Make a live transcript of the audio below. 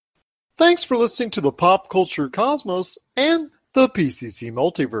Thanks for listening to the Pop Culture Cosmos and the PCC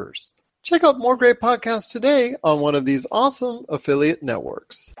Multiverse. Check out more great podcasts today on one of these awesome affiliate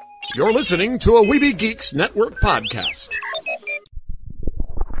networks. You're listening to a Weeby Geeks Network podcast.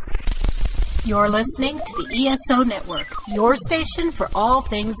 You're listening to the ESO Network, your station for all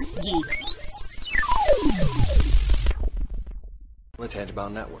things geek. The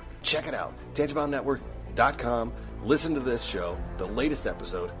Tangibound Network. Check it out. TangiboundNetwork.com. Listen to this show, the latest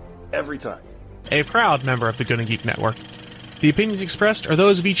episode, every time. A proud member of the Gonna Geek Network. The opinions expressed are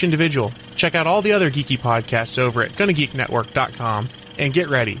those of each individual. Check out all the other geeky podcasts over at GonnaGeekNetwork.com and get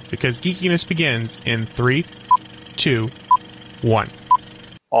ready, because geekiness begins in 3, 2, 1.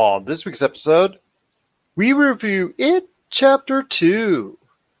 On this week's episode, we review It Chapter 2.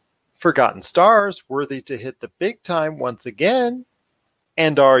 Forgotten stars worthy to hit the big time once again.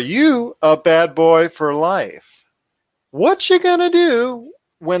 And are you a bad boy for life? What you gonna do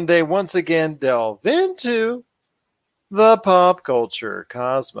when they once again delve into the pop culture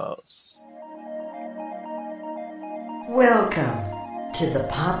cosmos? Welcome to the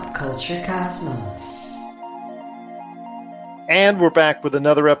Pop Culture Cosmos. And we're back with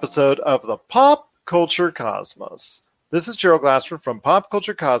another episode of the Pop Culture Cosmos. This is Gerald Glassford from Pop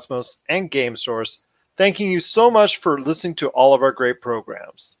Culture Cosmos and Game Source, thanking you so much for listening to all of our great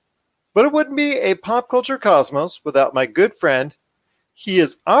programs. But it wouldn't be a Pop Culture Cosmos without my good friend. He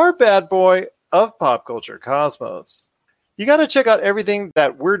is our bad boy of Pop Culture Cosmos. You got to check out everything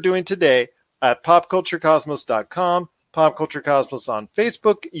that we're doing today at popculturecosmos.com, Pop Culture Cosmos on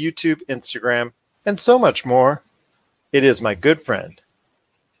Facebook, YouTube, Instagram, and so much more. It is my good friend.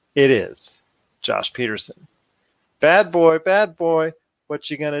 It is Josh Peterson. Bad boy,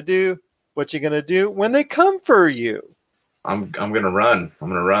 what you gonna do? What you gonna do when they come for you? I'm gonna run. I'm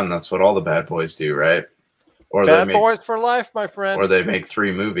gonna run. That's what all the bad boys do, right? Or bad boys for life, my friend. Or they make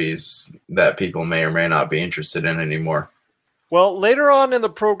 3 movies that people may or may not be interested in anymore. Well, later on in the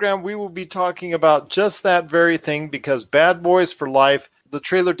program, we will be talking about just that very thing, because Bad Boys for Life, the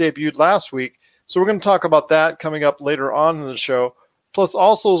trailer debuted last week. So we're going to talk about that coming up later on in the show. Plus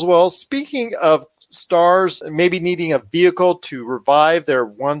also as well, speaking of stars maybe needing a vehicle to revive their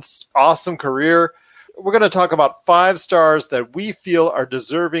once awesome career, we're going to talk about 5 stars that we feel are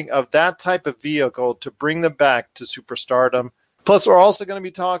deserving of that type of vehicle to bring them back to superstardom. Plus, we're also going to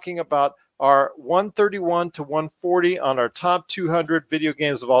be talking about our 131 to 140 on our top 200 video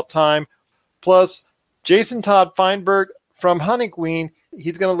games of all time. Plus, Jason Todd Feinberg from Honey Queen,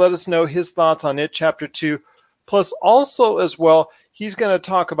 he's going to let us know his thoughts on It Chapter 2. Plus, also as well, he's going to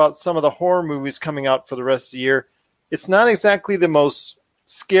talk about some of the horror movies coming out for the rest of the year. It's not exactly the most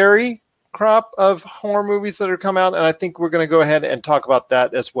scary crop of horror movies that are coming out, and I think we're going to go ahead and talk about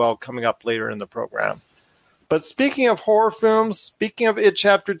that as well coming up later in the program. But speaking of horror films, speaking of It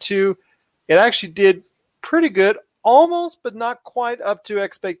Chapter 2, it actually did pretty good, almost but not quite up to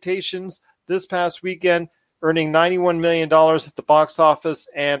expectations this past weekend, earning $91 million at the box office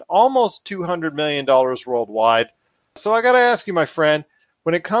and almost $200 million worldwide. So I got to ask you, my friend,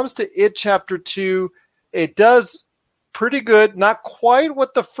 when it comes to It Chapter 2, it does pretty good. Not quite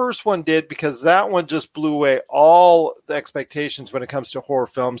what the first one did, because that one just blew away all the expectations when it comes to horror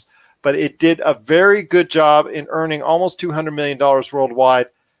films. But it did a very good job in earning almost $200 million worldwide.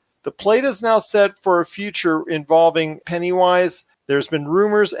 The plate is now set for a future involving Pennywise. There's been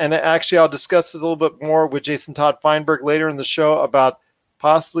rumors, and actually I'll discuss this a little bit more with Jason Todd Feinberg later in the show about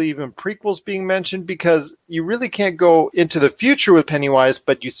possibly even prequels being mentioned, because you really can't go into the future with Pennywise,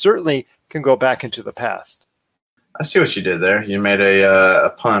 but you certainly can go back into the past. I see what you did there. You made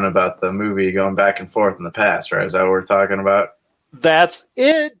a pun about the movie going back and forth in the past, right? Is that what we're talking about? That's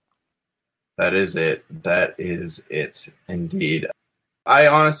it. That is it. That is it, indeed. I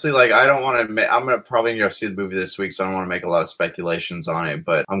honestly, I don't want to, I'm going to probably go see the movie this week, so I don't want to make a lot of speculations on it,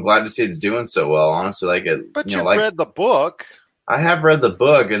 but I'm glad to see it's doing so well, honestly. But you've read the book. I have read the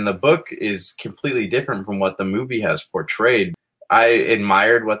book, and the book is completely different from what the movie has portrayed. I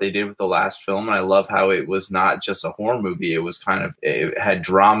admired what they did with the last film, and I love how it was not just a horror movie. It was it had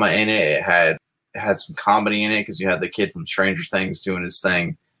drama in it. It had some comedy in it, because you had the kid from Stranger Things doing his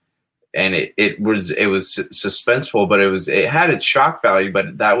thing. And it was suspenseful, but it had its shock value,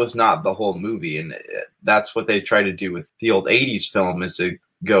 but that was not the whole movie. And that's what they try to do with the old 80s film, is to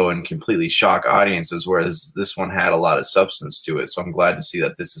go and completely shock audiences, whereas this one had a lot of substance to it. So I'm glad to see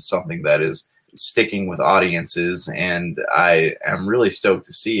that this is something that is sticking with audiences, and I am really stoked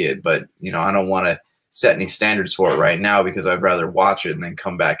to see it. But, I don't want to set any standards for it right now, because I'd rather watch it and then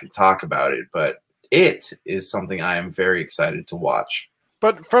come back and talk about it. But it is something I am very excited to watch.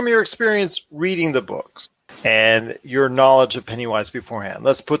 But from your experience reading the books, and your knowledge of Pennywise beforehand.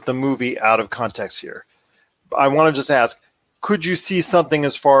 Let's put the movie out of context here. I want to just ask, could you see something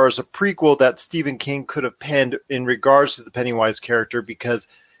as far as a prequel that Stephen King could have penned in regards to the Pennywise character? Because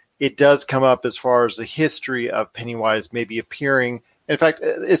it does come up as far as the history of Pennywise maybe appearing. In fact,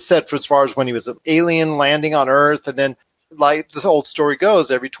 it's said for as far as when he was an alien landing on Earth, and then like this old story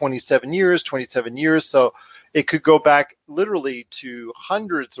goes, every 27 years. So it could go back literally to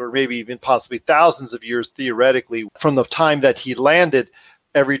hundreds or maybe even possibly thousands of years theoretically from the time that he landed,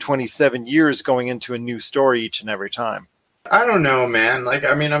 every 27 years going into a new story each and every time. I don't know, man. Like,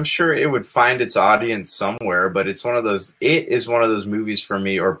 I mean, I'm sure it would find its audience somewhere, but it is one of those movies for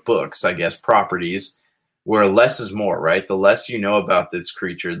me, or books, I guess, properties, where less is more, right? The less you know about this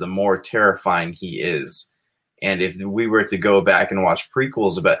creature, the more terrifying he is. And if we were to go back and watch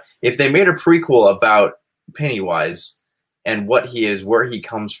prequels if they made a prequel about Pennywise and what he is, where he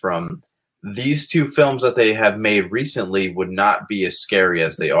comes from, these two films that they have made recently would not be as scary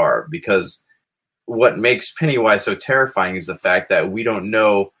as they are, because what makes Pennywise so terrifying is the fact that we don't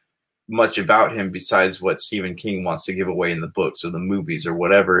know much about him besides what Stephen King wants to give away in the books or the movies or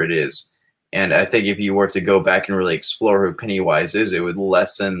whatever it is. And I think if you were to go back and really explore who Pennywise is, it would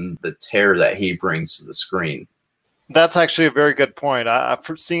lessen the terror that he brings to the screen. That's actually a very good point.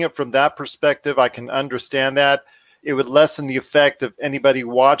 Seeing it from that perspective, I can understand that. It would lessen the effect of anybody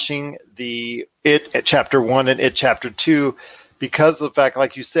watching the It at Chapter 1 and It Chapter 2, because of the fact,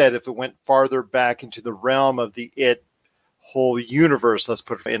 like you said, if it went farther back into the realm of the It whole universe, let's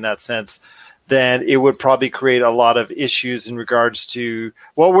put it in that sense, then it would probably create a lot of issues in regards to,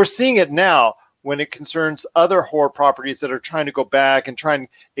 well, we're seeing it now when it concerns other horror properties that are trying to go back and try and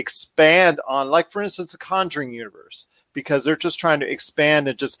expand on, like, for instance, the Conjuring universe, because they're just trying to expand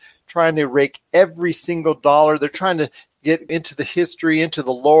and just trying to rake every single dollar. They're trying to get into the history, into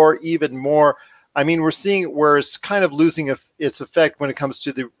the lore even more. I mean, we're seeing it where it's kind of losing its effect when it comes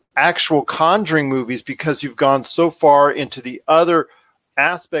to the actual Conjuring movies, because you've gone so far into the other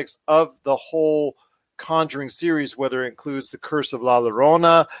aspects of the whole Conjuring series, whether it includes the Curse of La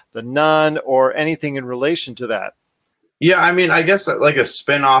Llorona, the Nun, or anything in relation to that. Yeah, I mean, I guess like a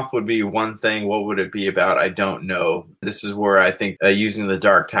spin-off would be one thing. What would it be about? I don't know. This is where I think using the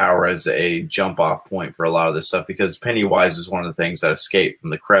Dark Tower as a jump-off point for a lot of this stuff, because Pennywise is one of the things that escaped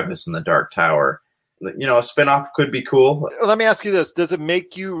from the crevice in the Dark Tower. You know, a spin-off could be cool. Let me ask you this. Does it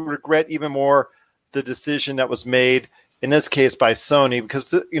make you regret even more the decision that was made, in this case by Sony?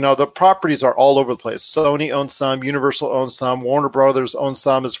 Because, you know, the properties are all over the place. Sony owns some, Universal owns some, Warner Brothers owns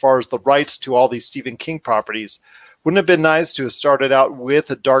some as far as the rights to all these Stephen King properties. Wouldn't it have been nice to have started out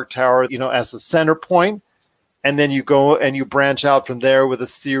with a Dark Tower, you know, as the center point, and then you go and you branch out from there with a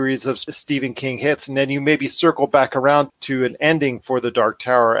series of Stephen King hits, and then you maybe circle back around to an ending for the Dark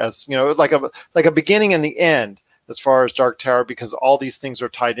Tower, as, you know, like a beginning and the end as far as Dark Tower, because all these things are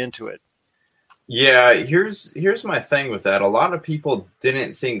tied into it. Yeah, here's my thing with that. A lot of people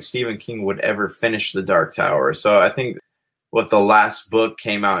didn't think Stephen King would ever finish the Dark Tower. So I think the last book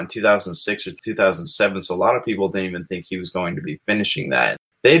came out in 2006 or 2007, so a lot of people didn't even think he was going to be finishing that.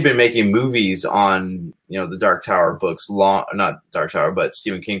 They'd been making movies on, you know, the Dark Tower books, not Dark Tower, but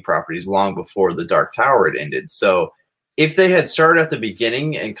Stephen King properties long before the Dark Tower had ended. So if they had started at the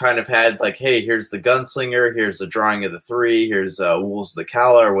beginning and kind of had like, hey, here's the Gunslinger, here's the Drawing of the Three, here's Wolves of the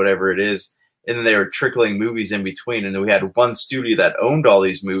Calla, or whatever it is, and then they were trickling movies in between, and then we had one studio that owned all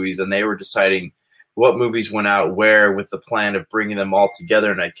these movies, and they were deciding what movies went out where, with the plan of bringing them all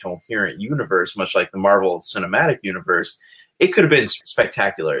together in a coherent universe, much like the Marvel Cinematic Universe. It could have been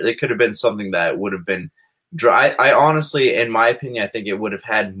spectacular. It could have been something that would have been dry. I honestly, in my opinion, I think it would have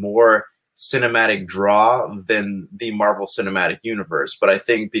had more cinematic draw than the Marvel Cinematic Universe. But I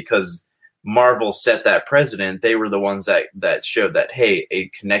think because Marvel set that precedent, they were the ones that showed that, hey, a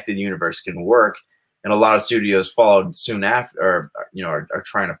connected universe can work. And a lot of studios followed soon after, or, you know, are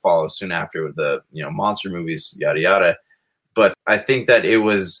trying to follow soon after with the, you know, monster movies, yada, yada. But I think that it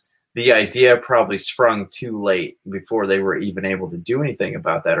was, the idea probably sprung too late before they were even able to do anything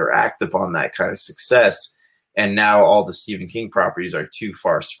about that or act upon that kind of success. And now all the Stephen King properties are too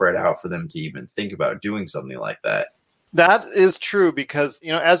far spread out for them to even think about doing something like that. That is true, because,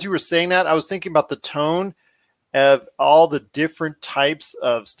 you know, as you were saying that, I was thinking about the tone of all the different types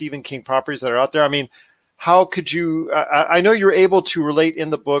of Stephen King properties that are out there. I mean, how could you, I know you're able to relate in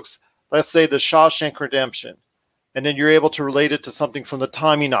the books, let's say the Shawshank Redemption, and then you're able to relate it to something from the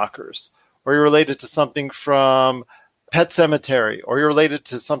Tommyknockers, or you're related to something from Pet Sematary, or you're related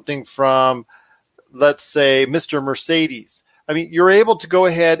to something from, let's say, Mr. Mercedes. I mean, you're able to go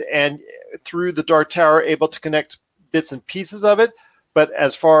ahead and through the Dark Tower, able to connect bits and pieces of it. But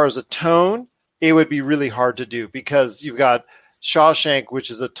as far as a tone, it would be really hard to do because you've got Shawshank, which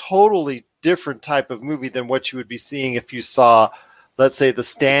is a totally different type of movie than what you would be seeing if you saw, let's say, The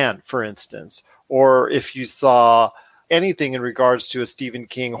Stand, for instance, or if you saw anything in regards to a Stephen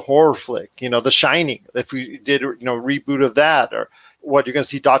King horror flick, The Shining, if we did, reboot of that, or what you're going to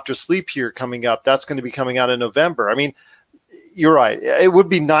see Dr. Sleep here coming up. That's going to be coming out in November. I mean, you're right. It would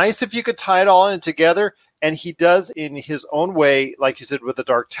be nice if you could tie it all in together. And he does in his own way, like you said, with the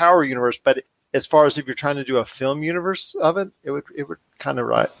Dark Tower universe. But as far as if you're trying to do a film universe of it, it would kind of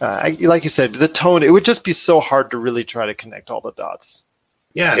like you said, the tone, it would just be so hard to really try to connect all the dots.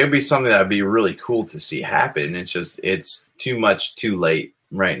 Yeah, it would be something that would be really cool to see happen. It's too much too late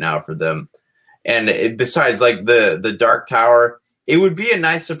right now for them. And besides, like the Dark Tower, it would be a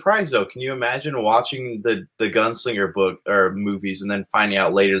nice surprise, though. Can you imagine watching the Gunslinger book or movies and then finding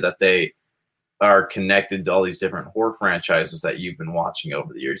out later that they are connected to all these different horror franchises that you've been watching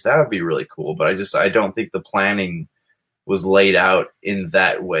over the years? That would be really cool. But I don't think the planning was laid out in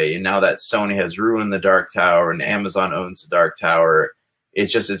that way. And now that Sony has ruined the Dark Tower and Amazon owns the Dark Tower,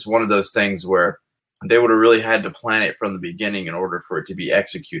 it's one of those things where they would have really had to plan it from the beginning in order for it to be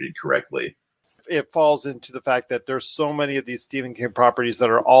executed correctly. It falls into the fact that there's so many of these Stephen King properties that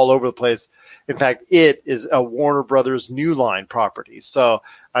are all over the place. In fact, it is a Warner Brothers New Line property. So,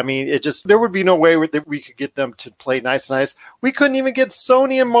 I mean, there would be no way that we could get them to play nice. We couldn't even get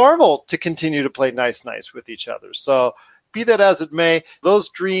Sony and Marvel to continue to play nice with each other. So, be that as it may, those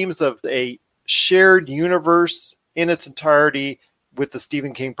dreams of a shared universe in its entirety with the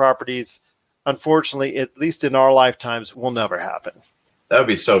Stephen King properties, unfortunately, at least in our lifetimes, will never happen. That would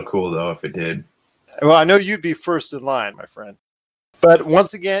be so cool, though, if it did. Well, I know you'd be first in line, my friend. But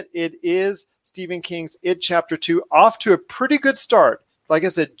once again, it is Stephen King's It Chapter 2 off to a pretty good start. Like I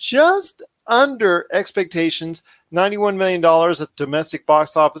said, just under expectations, $91 million at domestic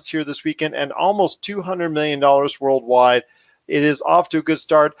box office here this weekend and almost $200 million worldwide. It is off to a good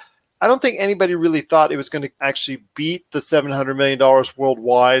start. I don't think anybody really thought it was going to actually beat the $700 million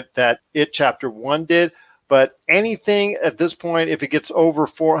worldwide that It Chapter 1 did. But anything at this point, if it gets over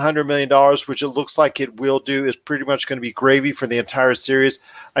 $400 million, which it looks like it will do, is pretty much going to be gravy for the entire series.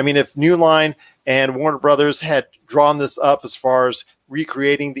 I mean, if New Line and Warner Brothers had drawn this up as far as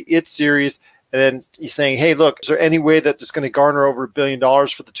recreating the It series, and then he's saying, hey, look, is there any way that it's going to garner over $1 billion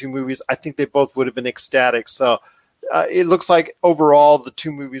for the two movies? I think they both would have been ecstatic. So it looks like overall the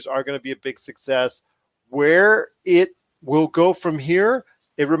two movies are going to be a big success. Where it will go from here,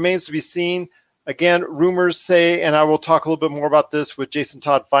 it remains to be seen. Again, rumors say, and I will talk a little bit more about this with Jason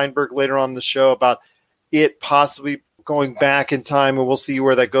Todd Feinberg later on in the show, about it possibly going back in time, and we'll see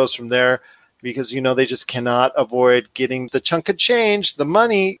where that goes from there, because, they just cannot avoid getting the chunk of change, the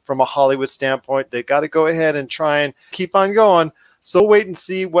money from a Hollywood standpoint. They've got to go ahead and try and keep on going. So wait and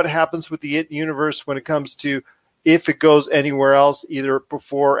see what happens with the It universe when it comes to if it goes anywhere else, either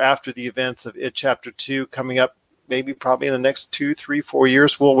before or after the events of It Chapter 2 coming up. Maybe probably in the next 2, 3, 4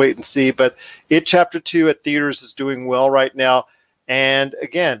 years. We'll wait and see. But It Chapter 2 at theaters is doing well right now. And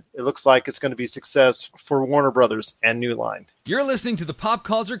again, it looks like it's going to be a success for Warner Brothers and New Line. You're listening to the Pop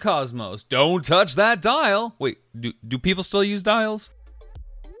Culture Cosmos. Don't touch that dial. Wait, do people still use dials?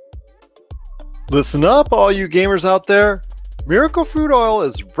 Listen up, all you gamers out there. Miracle Fruit Oil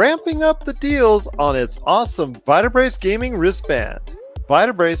is ramping up the deals on its awesome Vitabrace gaming wristband.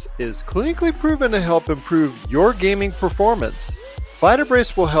 Vitabrace is clinically proven to help improve your gaming performance.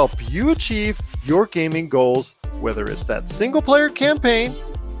 Vitabrace will help you achieve your gaming goals, whether it's that single-player campaign,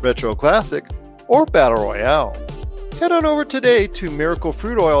 retro classic, or battle royale. Head on over today to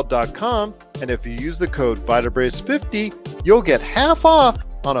miraclefruitoil.com, and if you use the code Vitabrace50, you'll get half off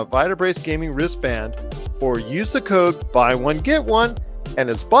on a Vitabrace gaming wristband, or use the code Buy One Get One, and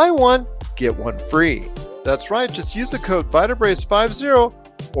it's buy one, get one free. That's right, just use the code Vitabrace50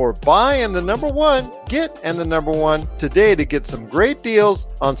 or buy and the number one, get and the number one today to get some great deals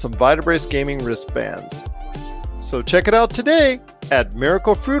on some Vitabrace gaming wristbands. So check it out today at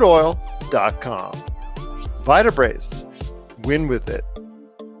miraclefruitoil.com. Vitabrace, win with it.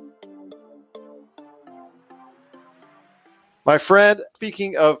 My friend,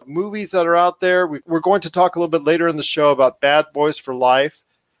 speaking of movies that are out there, we're going to talk a little bit later in the show about Bad Boys for Life.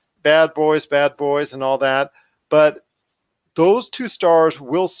 Bad Boys, and all that. But those two stars,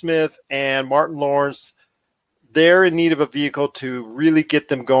 Will Smith and Martin Lawrence, they're in need of a vehicle to really get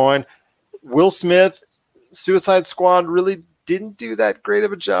them going. Will Smith, Suicide Squad, really didn't do that great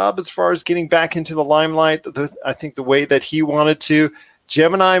of a job as far as getting back into the limelight, I think the way that he wanted to.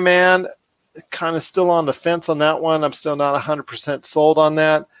 Gemini Man, kind of still on the fence on that one. I'm still not 100% sold on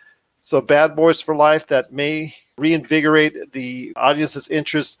that. So Bad Boys for Life, that may reinvigorate the audience's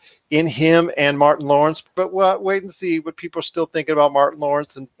interest in him and Martin Lawrence. But we'll wait and see what people are still thinking about Martin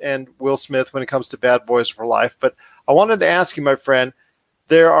Lawrence and Will Smith when it comes to Bad Boys for Life. But I wanted to ask you, my friend,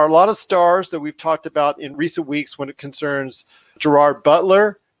 there are a lot of stars that we've talked about in recent weeks when it concerns Gerard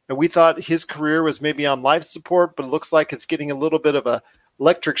Butler. And we thought his career was maybe on life support, but it looks like it's getting a little bit of a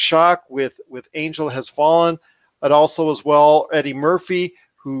electric shock with Angel Has Fallen. And also as well, Eddie Murphy,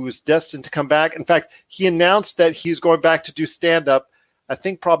 who's destined to come back. In fact, he announced that he's going back to do stand-up, I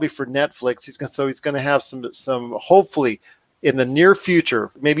think probably for Netflix. He's going to have some hopefully in the near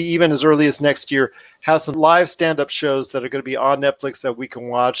future, maybe even as early as next year, have some live stand-up shows that are going to be on Netflix that we can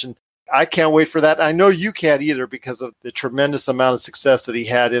watch. And I can't wait for that. I know you can't either because of the tremendous amount of success that he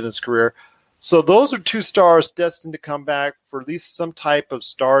had in his career. So those are two stars destined to come back for at least some type of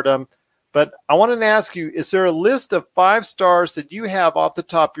stardom. But I wanted to ask you, is there a list of 5 stars that you have off the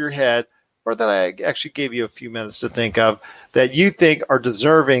top of your head, or that I actually gave you a few minutes to think of, that you think are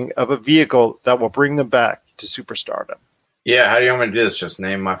deserving of a vehicle that will bring them back to superstardom? Yeah, how do you want me to do this? Just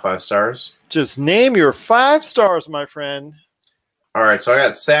name my 5 stars? Just name your 5 stars, my friend. All right, so I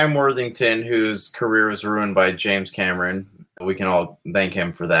got Sam Worthington, whose career was ruined by James Cameron. We can all thank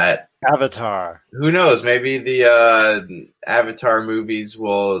him for that. Avatar. Who knows? Maybe the Avatar movies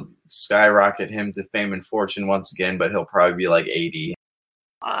will skyrocket him to fame and fortune once again, but he'll probably be like 80.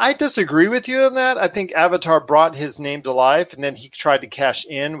 I disagree with you on that. I think Avatar brought his name to life, and then he tried to cash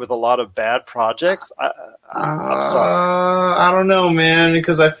in with a lot of bad projects. I'm sorry. I don't know, man,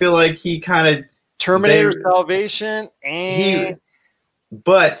 because I feel like he kind of... Terminator Salvation, and...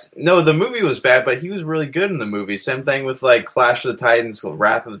 But, no, the movie was bad, but he was really good in the movie. Same thing with, like, Clash of the Titans,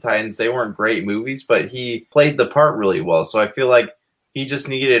 Wrath of the Titans. They weren't great movies, but he played the part really well. So I feel like he just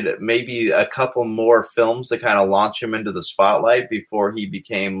needed maybe a couple more films to kind of launch him into the spotlight before he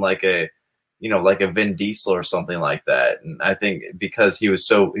became like a Vin Diesel or something like that. And I think because he was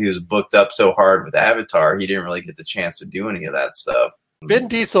booked up so hard with Avatar, he didn't really get the chance to do any of that stuff. Vin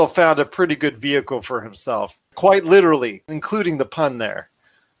Diesel found a pretty good vehicle for himself, quite literally, including the pun there.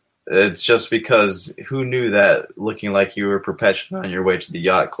 It's just because who knew that looking like you were perpetually on your way to the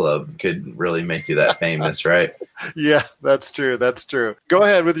yacht club could really make you that famous, right? Yeah, that's true. That's true. Go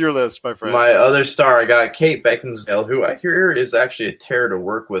ahead with your list, my friend. My other star, I got Kate Beckinsale, who I hear is actually a terror to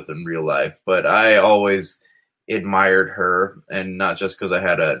work with in real life, but I always admired her, and not just because I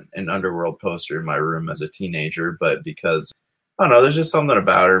had an Underworld poster in my room as a teenager, but because, I don't know, there's just something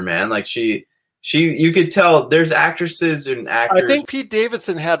about her, man. Like she you could tell there's actresses and actors. I think Pete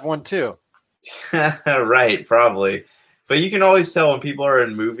Davidson had one too. Right, probably. But you can always tell when people are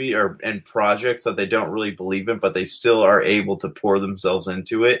in movie or in projects that they don't really believe in, but they still are able to pour themselves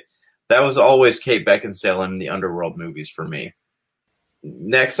into it. That was always Kate Beckinsale in the Underworld movies for me.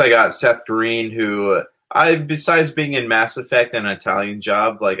 Next, I got Seth Green, who besides being in Mass Effect and Italian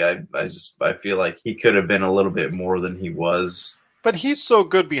Job, like I feel like he could have been a little bit more than he was. But he's so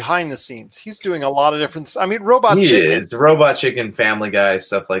good behind the scenes. He's doing a lot of different. I mean, Robot Chicken. Chicken. He is. Robot Chicken, Family Guy,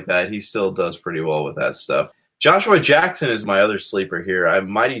 stuff like that. He still does pretty well with that stuff. Joshua Jackson is my other sleeper here.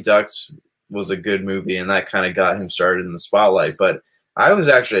 Mighty Ducks was a good movie, and that kind of got him started in the spotlight. But I was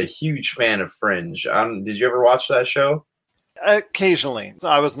actually a huge fan of Fringe. Did you ever watch that show? Occasionally.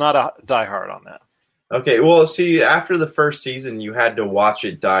 I was not a diehard on that. Okay, well, see, after the first season, you had to watch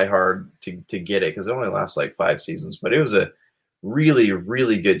it die hard to get it, because it only lasts like 5 seasons. But it was a really,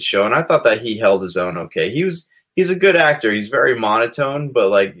 really good show, and I thought that he held his own okay. He's a good actor. He's very monotone, but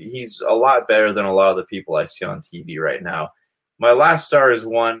like he's a lot better than a lot of the people I see on TV right now. My last star is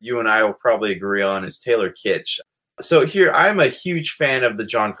one you and I will probably agree on, is Taylor Kitsch. So here, I'm a huge fan of the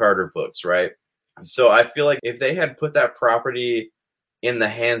John Carter books, right? So I feel like if they had put that property in the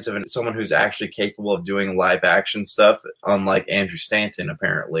hands of someone who's actually capable of doing live action stuff, unlike Andrew Stanton,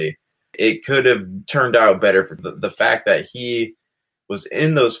 apparently, it could have turned out better. For the fact that he was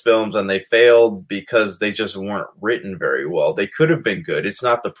in those films and they failed because they just weren't written very well. They could have been good. It's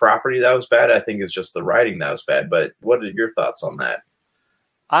not the property that was bad. I think it's just the writing that was bad. But what are your thoughts on that?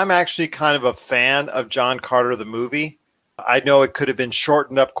 I'm actually kind of a fan of John Carter, the movie. I know it could have been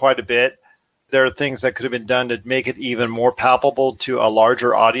shortened up quite a bit. There are things that could have been done to make it even more palpable to a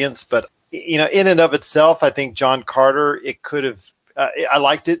larger audience. But, you know, in and of itself, I think John Carter, it could have, I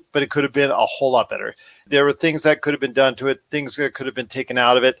liked it, but it could have been a whole lot better. There were things that could have been done to it, things that could have been taken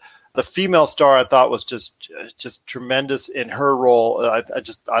out of it. The female star, I thought, was just tremendous in her role.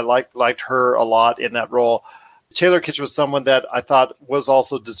 I liked her a lot in that role. Taylor Kitsch was someone that I thought was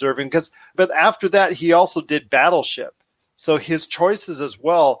also deserving, but after that, he also did Battleship. So his choices as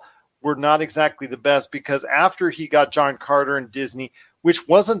well were not exactly the best, because after he got John Carter and Disney, which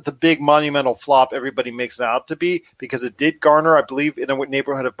wasn't the big monumental flop everybody makes it out to be, because it did garner, I believe, in a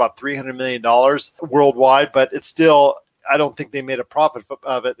neighborhood of about $300 million worldwide, but it's still, I don't think they made a profit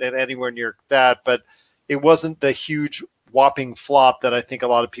of it and anywhere near that, but it wasn't the huge whopping flop that I think a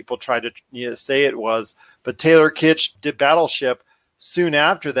lot of people tried to say it was. But Taylor Kitsch did Battleship soon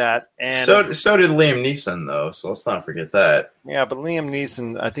after that. And so did Liam Neeson, though, so let's not forget that. Yeah, but Liam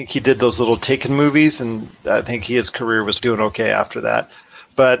Neeson, I think he did those little Taken movies, and I think his career was doing okay after that.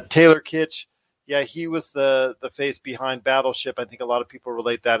 But Taylor Kitsch, yeah, he was the face behind Battleship. I think a lot of people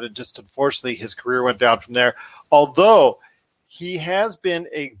relate that, and just unfortunately his career went down from there. Although he has been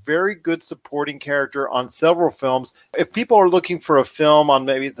a very good supporting character on several films. If people are looking for a film on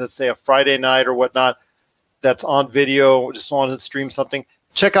maybe, let's say, a Friday night or whatnot, that's on video, just want to stream something,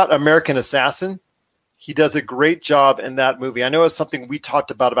 check out American Assassin. He does a great job in that movie. I know it's something we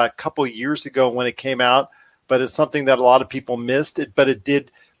talked about a couple of years ago when it came out, but it's something that a lot of people missed. But it did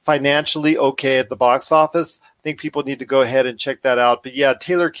financially okay at the box office. I think people need to go ahead and check that out. But yeah,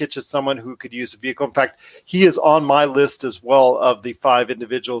 Taylor Kitsch is someone who could use a vehicle. In fact, he is on my list as well of the 5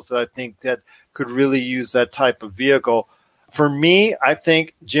 individuals that I think that could really use that type of vehicle. For me, I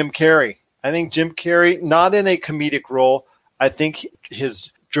think Jim Carrey. I think Jim Carrey, not in a comedic role, I think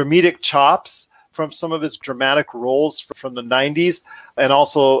his dramatic chops from some of his dramatic roles from the 90s, and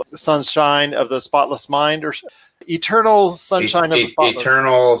also Sunshine of the Spotless Mind, or Eternal Sunshine of the Spotless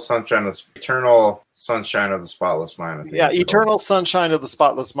Eternal Sunshine of the Spotless Mind. I think Eternal Sunshine of the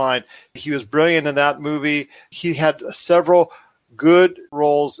Spotless Mind. He was brilliant in that movie. He had several good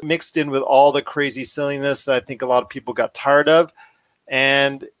roles mixed in with all the crazy silliness that I think a lot of people got tired of.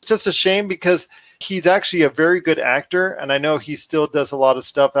 And it's just a shame because he's actually a very good actor. And I know he still does a lot of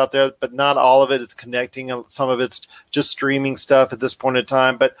stuff out there, but not all of it is connecting. Some of it's just streaming stuff at this point in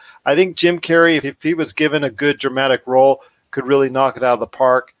time. But I think Jim Carrey, if he was given a good dramatic role, could really knock it out of the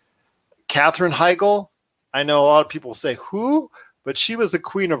park. Katherine Heigl, I know a lot of people say, who? But she was the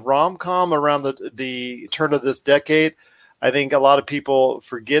queen of rom-com around the turn of this decade. I think a lot of people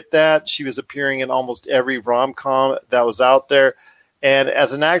forget that. She was appearing in almost every rom-com that was out there. And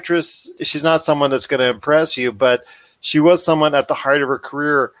as an actress, she's not someone that's going to impress you, but she was someone at the height of her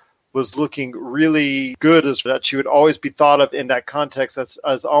career was looking really good, as that she would always be thought of in that context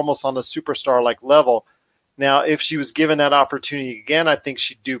as almost on a superstar-like level. Now, if she was given that opportunity again, I think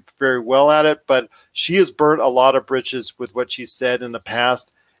she'd do very well at it, but she has burnt a lot of bridges with what she said in the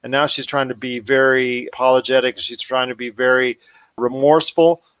past, and now she's trying to be very apologetic. She's trying to be very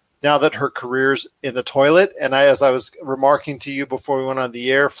remorseful now that her career's in the toilet. And as I was remarking to you before we went on the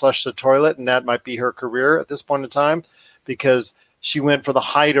air, flush the toilet, and that might be her career at this point in time, because she went for the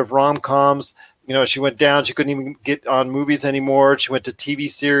height of rom-coms. You know, she went down. She couldn't even get on movies anymore. She went to TV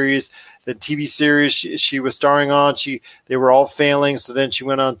series. The TV series she was starring on, they were all failing. So then she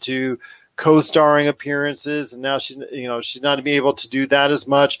went on to co-starring appearances, and now she's not even able to do that as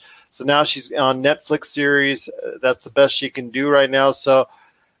much. So now she's on Netflix series. That's the best she can do right now. So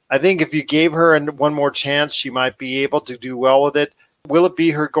I think if you gave her one more chance, she might be able to do well with it. Will it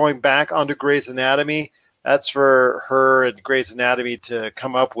be her going back onto Grey's Anatomy? That's for her and Grey's Anatomy to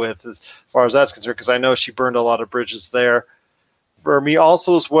come up with as far as that's concerned, because I know she burned a lot of bridges there. For me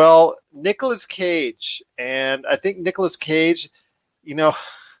also as well, Nicolas Cage. And I think Nicolas Cage,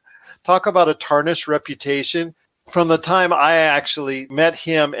 talk about a tarnished reputation. From the time I actually met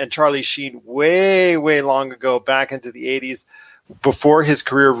him and Charlie Sheen way, way long ago, back into the 80s, before his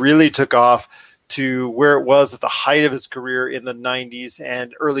career really took off, to where it was at the height of his career in the 90s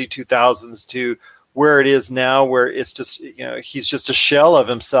and early 2000s, to where it is now, where it's just, he's just a shell of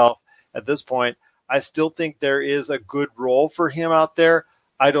himself at this point. I still think there is a good role for him out there.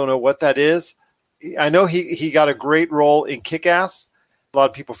 I don't know what that is. I know he got a great role in Kick-Ass. A lot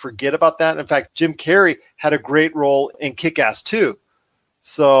of people forget about that. In fact, Jim Carrey had a great role in Kick-Ass too.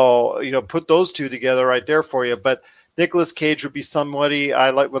 So, put those two together right there for you. But Nicolas Cage would be somebody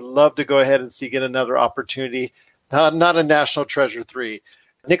I would love to go ahead and see get another opportunity. Not a National Treasure 3.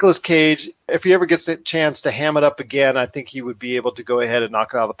 Nicolas Cage, if he ever gets a chance to ham it up again, I think he would be able to go ahead and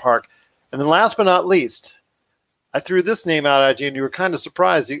knock it out of the park. And then last but not least, I threw this name out at you, and you were kind of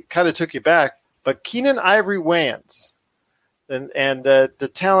surprised. It kind of took you back. But Keenen Ivory Wayans, and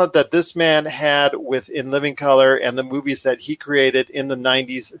the talent that this man had with In Living Color and the movies that he created in the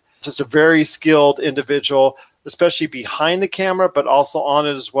 90s, just a very skilled individual, especially behind the camera, but also on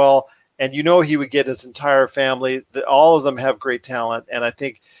it as well. And he would get his entire family. All of them have great talent. And I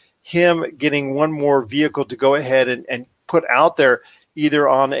think him getting one more vehicle to go ahead and put out there, either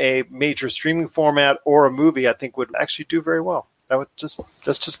on a major streaming format or a movie, I think would actually do very well. That's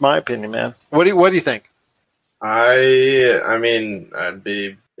just my opinion, man. What do you think? I mean, I'd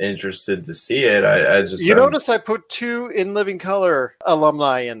be interested to see it. I just notice I put 2 In Living Color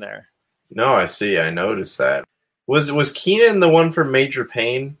alumni in there. No, I see. I noticed that. Was Keenan the one from Major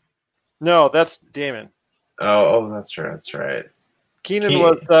Payne? No, that's Damon. Oh, that's right. That's right. Keenan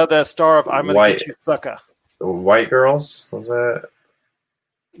was the star of I'm Gonna Get You Sucker. White Girls, was that?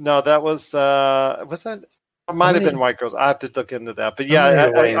 No, that was that? It might have been White Girls. I have to look into that. But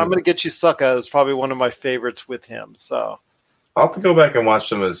yeah, I'm Gonna Get You Sucker is probably one of my favorites with him. So I'll have to go back and watch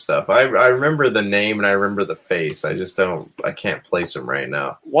some of his stuff. I remember the name and I remember the face. I can't place him right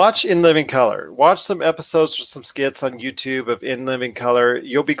now. Watch In Living Color. Watch some episodes or some skits on YouTube of In Living Color.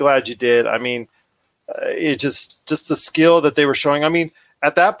 You'll be glad you did. I mean, it just the skill that they were showing. I mean,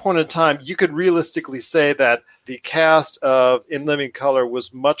 at that point in time, you could realistically say that the cast of In Living Color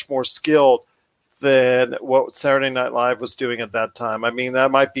was much more skilled than what Saturday Night Live was doing at that time. I mean,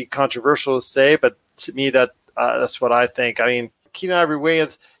 that might be controversial to say, but to me, that's what I think. I mean, Keenen Ivory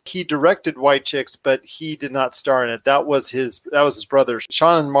Wayans, he directed White Chicks, but he did not star in it. That was his brother.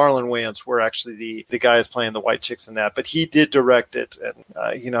 Sean and Marlon Wayans were actually the guys playing the White Chicks in that, but he did direct it. And,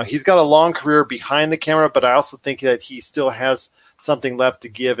 he's got a long career behind the camera, but I also think that he still has something left to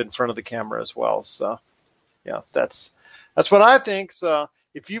give in front of the camera as well. So, yeah, that's what I think. So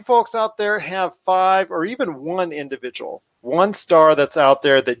if you folks out there have 5 or even one individual, one star that's out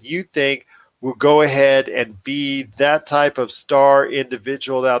there that you think will go ahead and be that type of star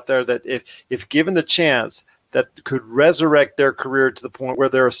individual out there that if given the chance that could resurrect their career to the point where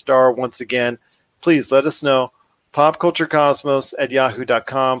they're a star once again, please let us know.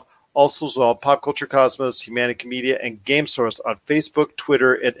 popculturecosmos@yahoo.com. Also as well, Pop Culture Cosmos, Humanica Media, and Game Source on Facebook,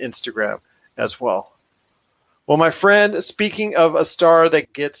 Twitter, and Instagram as well. Well, my friend, speaking of a star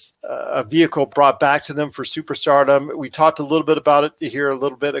that gets a vehicle brought back to them for superstardom, we talked a little bit about it here a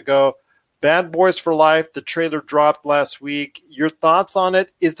little bit ago. Bad Boys for Life, the trailer dropped last week. Your thoughts on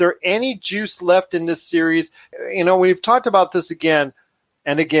it? Is there any juice left in this series? We've talked about this again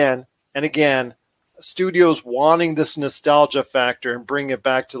and again and again. Studios wanting this nostalgia factor and bring it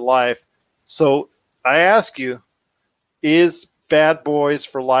back to life. So I ask you, is Bad Boys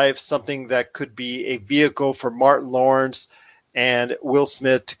for Life something that could be a vehicle for Martin Lawrence and Will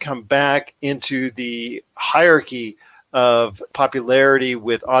Smith to come back into the hierarchy of popularity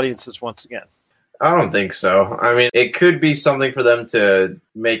with audiences once again? I don't think so. I mean, it could be something for them to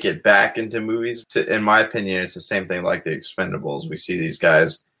make it back into movies. In my opinion, it's the same thing like the Expendables. We see these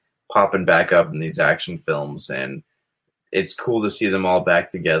guys popping back up in these action films, and it's cool to see them all back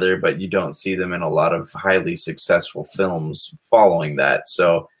together, but you don't see them in a lot of highly successful films following that.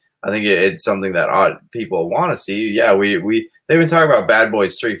 So I think it's something that people want to see. Yeah, they've been talking about Bad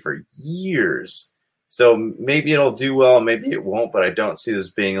Boys 3 for years. So maybe it'll do well, maybe it won't, but I don't see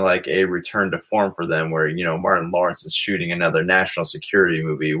this being like a return to form for them where, Martin Lawrence is shooting another national security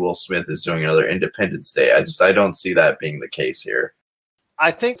movie. Will Smith is doing another Independence Day. I don't see that being the case here.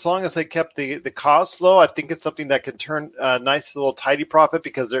 I think as long as they kept the cost low, I think it's something that can turn a nice little tidy profit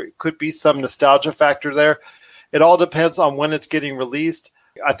because there could be some nostalgia factor there. It all depends on when it's getting released.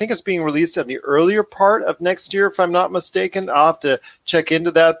 I think it's being released in the earlier part of next year, if I'm not mistaken. I'll have to check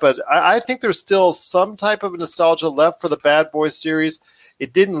into that. But I think there's still some type of nostalgia left for the Bad Boys series.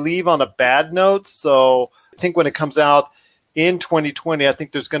 It didn't leave on a bad note. So I think when it comes out in 2020, I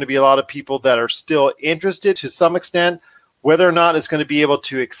think there's going to be a lot of people that are still interested to some extent. Whether or not it's going to be able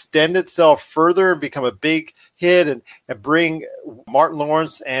to extend itself further and become a big hit and bring Martin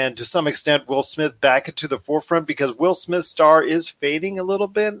Lawrence and to some extent Will Smith back into the forefront, because Will Smith's star is fading a little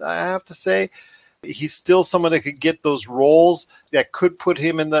bit, I have to say. He's still someone that could get those roles that could put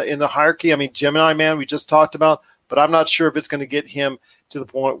him in the hierarchy. I mean, Gemini Man we just talked about, but I'm not sure if it's going to get him to the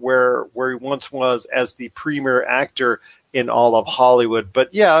point where he once was as the premier actor in all of Hollywood.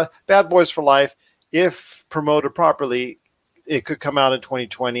 But yeah, Bad Boys for Life, if promoted properly, it could come out in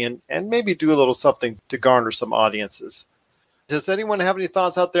 2020 and maybe do a little something to garner some audiences. Does anyone have any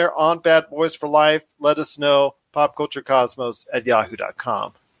thoughts out there on Bad Boys for Life? Let us know.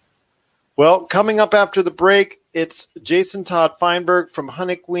 popculturecosmos@yahoo.com. Well, coming up after the break, it's Jason Todd Feinberg from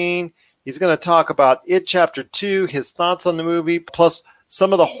Hunniqueen. He's going to talk about It Chapter 2, his thoughts on the movie, plus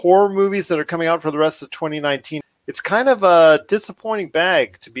some of the horror movies that are coming out for the rest of 2019. It's kind of a disappointing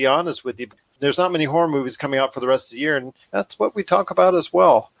bag, to be honest with you. There's not many horror movies coming out for the rest of the year, and that's what we talk about as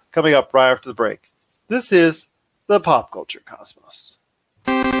well, coming up right after the break. This is the Pop Culture Cosmos.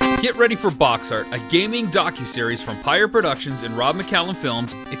 Get ready for Box Art, a gaming docuseries from Pyre Productions and Rob McCallum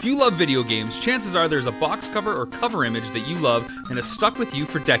Films. If you love video games, chances are there's a box cover or cover image that you love and has stuck with you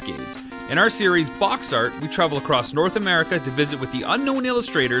for decades. In our series, Box Art, we travel across North America to visit with the unknown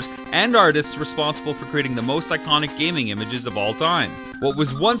illustrators and artists responsible for creating the most iconic gaming images of all time. What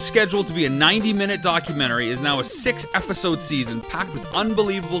was once scheduled to be a 90-minute documentary is now a 6-episode season packed with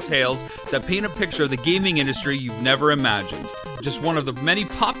unbelievable tales that paint a picture of the gaming industry you've never imagined. Just one of the many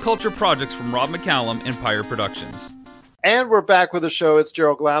pop culture projects from Rob McCallum and Pyre Productions. And we're back with the show. It's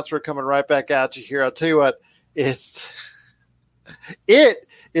Gerald Glass. We're coming right back at you here. I'll tell you what, it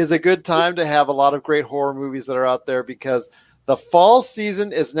is a good time to have a lot of great horror movies that are out there because the fall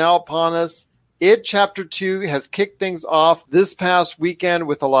season is now upon us. It Chapter 2 has kicked things off this past weekend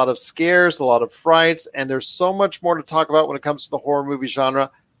with a lot of scares, a lot of frights, and there's so much more to talk about when it comes to the horror movie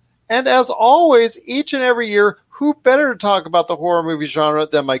genre. And as always, each and every year, who better to talk about the horror movie genre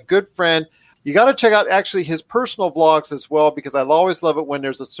than my good friend? You got to check out actually his personal vlogs as well, because I always love it when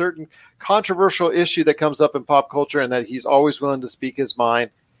there's a certain controversial issue that comes up in pop culture and that he's always willing to speak his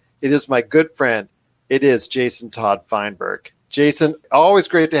mind. It is my good friend. It is Jason Todd Feinberg. Jason, always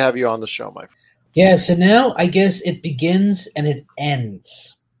great to have you on the show, my friend. Yeah, so now I guess it begins and it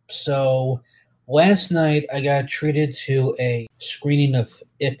ends. So last night I got treated to a screening of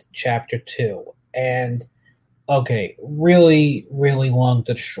It Chapter 2. And, okay, really, really long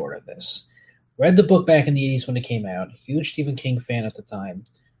to the short of this. Read the book back in the 80s when it came out. Huge Stephen King fan at the time.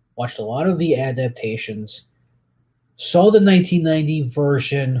 Watched a lot of the adaptations. Saw the 1990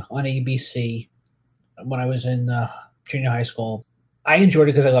 version on ABC when I was in junior high school. I enjoyed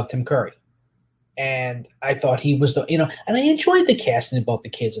it because I loved Tim Curry. And I thought he was and I enjoyed the casting of both the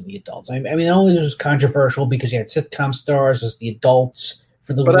kids and the adults. I mean, it always was controversial because you had sitcom stars as the adults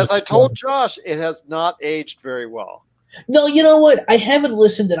for the. But as I told Josh, it has not aged very well. No, you know what? I haven't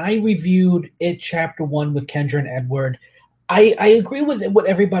listened, and I reviewed It Chapter 1 with Kendra and Edward. I agree with what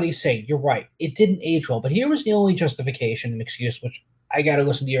everybody's saying. You're right. It didn't age well. But here was the only justification and excuse, which I got to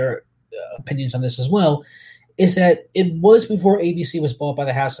listen to your opinions on this as well, is that it was before ABC was bought by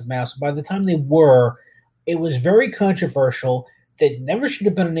the House of Mouse. By the time they were, it was very controversial. That never should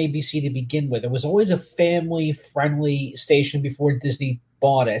have been on ABC to begin with. It was always a family-friendly station before Disney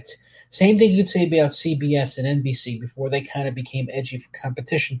bought it. Same thing you could say about CBS and NBC before they kind of became edgy for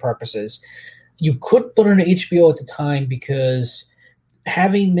competition purposes. You couldn't put it on HBO at the time because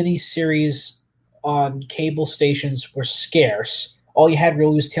having miniseries on cable stations were scarce. All you had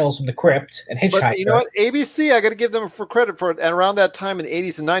really was Tales from the Crypt and Hitchhiker. But you know what? ABC, I got to give them for credit for it. And around that time in the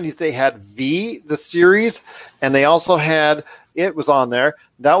 80s and 90s, they had V, the series, and they also had It was on there.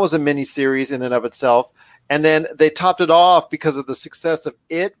 That was a miniseries in and of itself. And then they topped it off because of the success of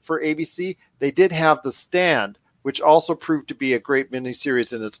It for ABC. They did have The Stand, which also proved to be a great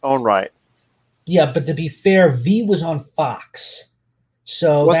miniseries in its own right. Yeah, but to be fair, V was on Fox.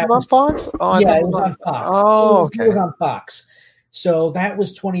 So was it on Fox? Oh, yeah, it was on Fox. Oh, okay. It was on Fox. So that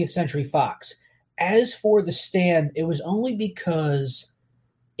was 20th Century Fox. As for The Stand, it was only because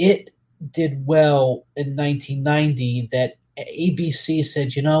it did well in 1990 that ABC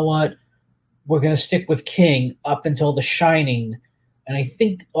said, you know what, we're going to stick with King up until The Shining. And I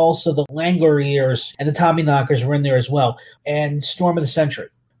think also the Langoliers and the Tommyknockers were in there as well. And Storm of the Century.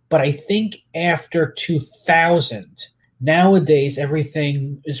 But I think after 2000, nowadays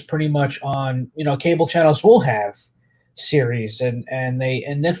everything is pretty much on, cable channels will have series and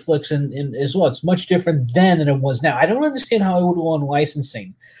Netflix and as well. It's much different then than it was now. I don't understand how it would go on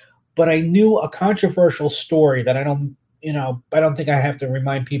licensing, but I knew a controversial story that I don't think I have to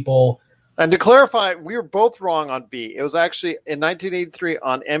remind people. And to clarify, we were both wrong on V. It was actually in 1983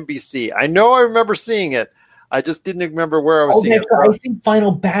 on NBC. I know I remember seeing it. I just didn't remember where I was seeing it. I think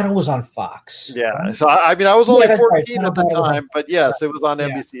Final Battle was on Fox. Yeah. So, I was only 14 right. at the time, but yes, it was on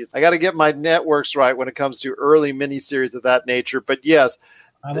NBC. I got to get my networks right when it comes to early miniseries of that nature. But yes,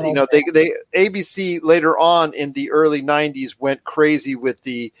 ABC later on in the early 90s went crazy with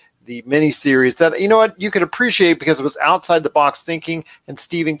the miniseries that, you could appreciate because it was outside the box thinking, and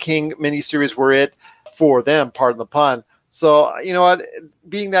Stephen King miniseries were it for them, pardon the pun. So,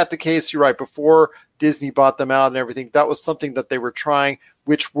 being that the case, you're right, before Disney bought them out and everything, that was something that they were trying,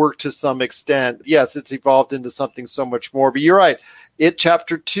 which worked to some extent. Yes, it's evolved into something so much more, but you're right. It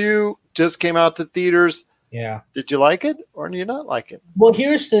Chapter 2 just came out to theaters. Yeah. Did you like it or do you not like it? Well,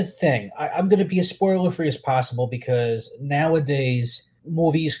 here's the thing. I'm going to be as spoiler-free as possible because nowadays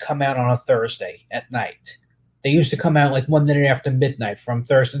movies come out on a Thursday at night. They used to come out like 1 minute after midnight from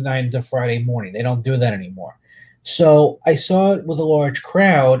Thursday night to Friday morning. They don't do that anymore. So I saw it with a large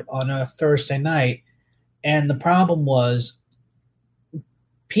crowd on a Thursday night, and the problem was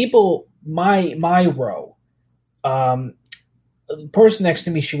people, my row, the person next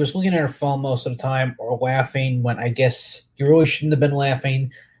to me, she was looking at her phone most of the time or laughing when I guess you really shouldn't have been laughing.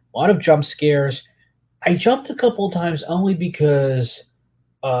 A lot of jump scares. I jumped a couple of times only because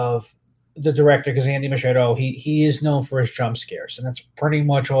of the director, because Andy Machado, he is known for his jump scares, and that's pretty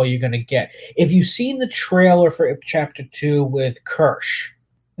much all you're going to get. If you've seen the trailer for Chapter 2 with Kirsch,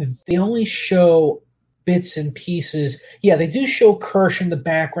 they only show bits and pieces. Yeah, they do show Kirsch in the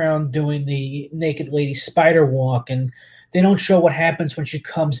background doing the naked lady spider walk, and they don't show what happens when she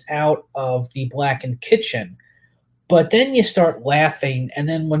comes out of the blackened kitchen. But then you start laughing, and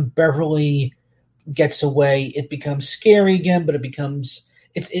then when Beverly gets away, it becomes scary again, but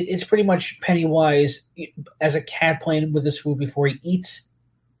it's pretty much Pennywise as a cat playing with his food before he eats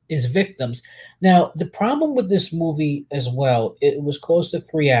his victims. Now, the problem with this movie as well, it was close to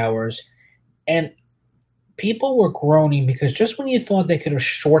 3 hours, and people were groaning because just when you thought they could have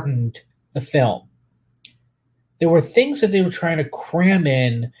shortened the film, there were things that they were trying to cram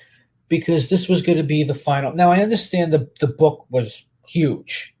in because this was going to be the final. Now, I understand the book was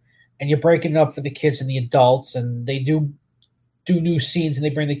huge, and you're breaking it up for the kids and the adults, and they do new scenes and they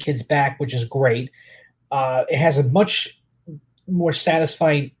bring the kids back, which is great. It has a much more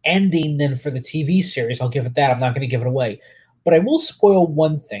satisfying ending than for the TV series. I'll give it that. I'm not going to give it away. But I will spoil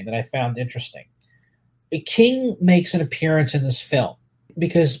one thing that I found interesting. King makes an appearance in this film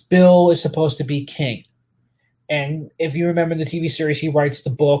because Bill is supposed to be King. And if you remember in the TV series, he writes the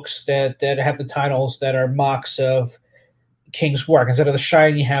books that have the titles that are mocks of King's work. Instead of The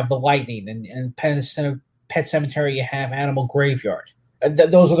Shining, you have The Lightning, and Pet Cemetery, you have Animal Graveyard.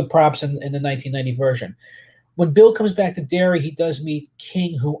 Those are the props in the 1990 version. When Bill comes back to Derry, he does meet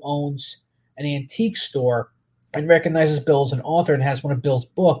King, who owns an antique store, and recognizes Bill as an author and has one of Bill's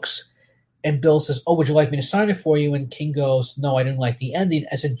books. And Bill says, "Oh, would you like me to sign it for you?" And King goes, "No, I didn't like the ending,"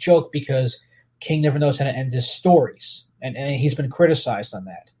 as a joke because King never knows how to end his stories. And he's been criticized on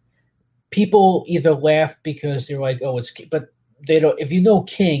that. People either laugh because they're like, "Oh, it's," but they don't. If you know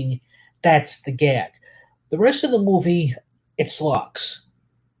King, that's the gag. The rest of the movie, it slugs.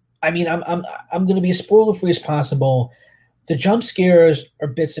 I mean, I'm going to be as spoiler-free as possible. The jump scares are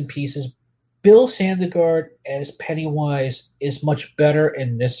bits and pieces. Bill Sandegard as Pennywise is much better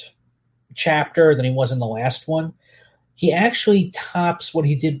in this chapter than he was in the last one. He actually tops what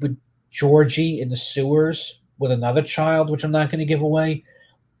he did with Georgie in the sewers with another child, which I'm not going to give away.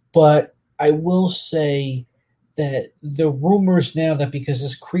 But I will say that the rumors now that because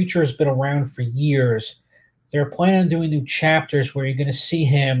this creature has been around for years, they're planning on doing new chapters where you're going to see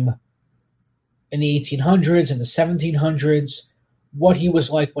him in the 1800s and the 1700s, what he was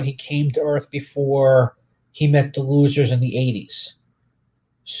like when he came to Earth before he met the losers in the 80s.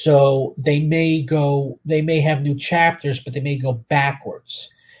 So they may have new chapters, but they may go backwards.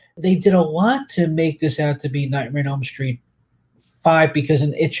 They did a lot to make this out to be Nightmare on Elm Street 5 because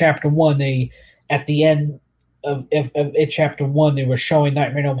in It Chapter 1, at the end of It Chapter 1, they were showing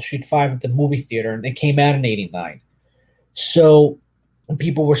Nightmare on Elm Street 5 at the movie theater, and it came out in 1989. So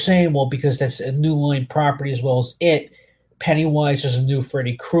people were saying, well, because that's a New Line property as well as It, Pennywise is a new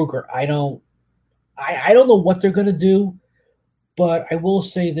Freddy Krueger. I don't know what they're going to do, but I will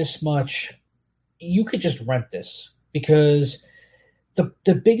say this much. You could just rent this because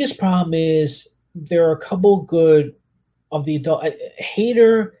the biggest problem is there are a couple good of the adult.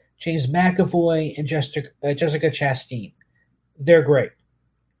 Hader, James McAvoy, and Jessica Chastain. They're great.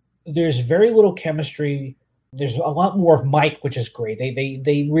 There's very little chemistry. There's a lot more of Mike, which is great.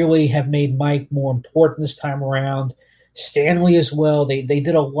 They really have made Mike more important this time around. Stanley as well. They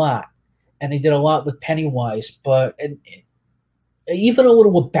did a lot, and they did a lot with Pennywise. But even a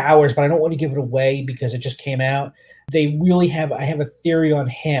little with Bowers, but I don't want to give it away because it just came out. They really have. I have a theory on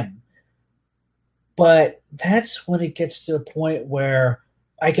him, but that's when it gets to the point where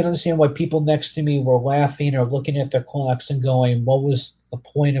I can understand why people next to me were laughing or looking at their clocks and going, "What was the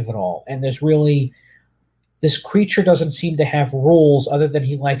point of it all?" And there's really. This creature doesn't seem to have rules other than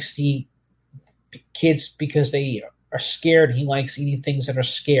he likes to eat kids because they are scared. He likes eating things that are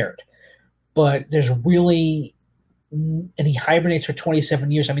scared. But there's really, and he hibernates for 27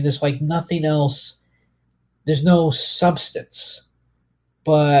 years. I mean, there's like nothing else. There's no substance.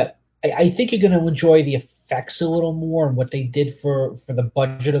 But I think you're going to enjoy the effects a little more and what they did for the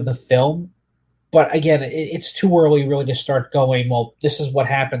budget of the film. But again, it's too early really to start going, well, this is what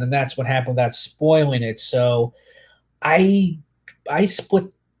happened and that's what happened without spoiling it. So I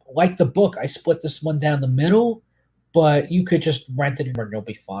split, like the book, I split this one down the middle, but you could just rent it and it'll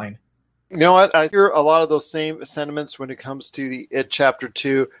be fine. You know what? I hear a lot of those same sentiments when it comes to the It Chapter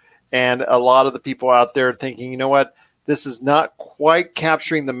 2, and a lot of the people out there thinking, you know what? This is not quite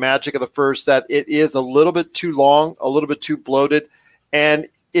capturing the magic of the first, that it is a little bit too long, a little bit too bloated, and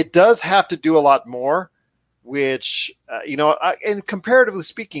it does have to do a lot more, which, and comparatively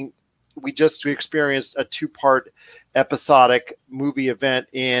speaking, we experienced a 2-part episodic movie event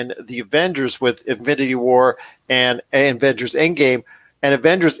in the Avengers with Infinity War and Avengers Endgame. And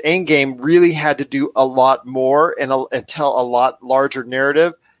Avengers Endgame really had to do a lot more and tell a lot larger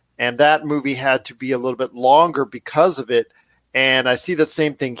narrative. And that movie had to be a little bit longer because of it. And I see that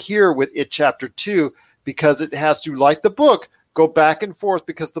same thing here with It Chapter 2, because it has to, like the book, go back and forth,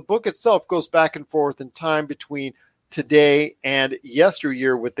 because the book itself goes back and forth in time between today and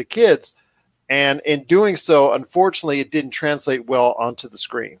yesteryear with the kids. And in doing so, unfortunately, it didn't translate well onto the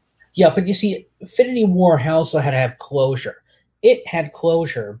screen. Yeah, but you see, Infinity War also had to have closure. It had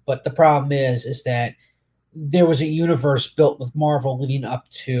closure, but the problem is that there was a universe built with Marvel leading up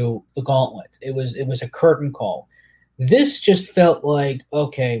to the Gauntlet. It was a curtain call. This just felt like,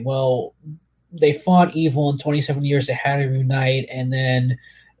 okay, well, they fought evil in 27 years. They had to unite and then,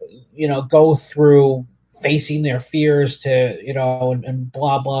 go through facing their fears to, and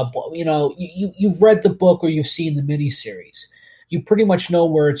blah, blah, blah. You've read the book or you've seen the miniseries. You pretty much know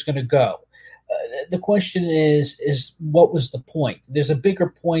where it's going to go. The question is what was the point? There's a bigger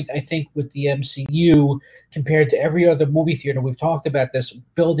point, I think, with the MCU compared to every other movie theater. We've talked about this,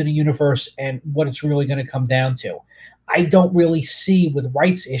 building a universe and what it's really going to come down to. I don't really see, with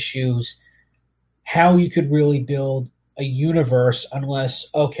rights issues, how you could really build a universe unless,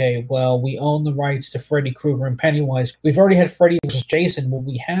 okay, well, we own the rights to Freddy Krueger and Pennywise. We've already had Freddy versus Jason. Will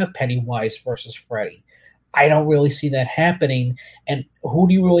we have Pennywise versus Freddy? I don't really see that happening. And who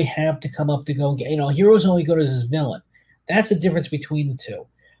do you really have to come up to go and get? Heroes only go to this villain. That's the difference between the two.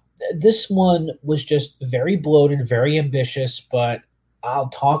 This one was just very bloated, very ambitious, but I'll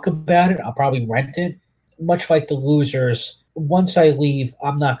talk about it. I'll probably rent it. Much like The Losers, once I leave,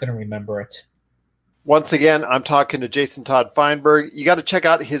 I'm not going to remember it. Once again, I'm talking to Jason Todd Feinberg. You got to check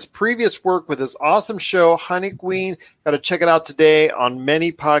out his previous work with his awesome show, Honey Queen. Got to check it out today on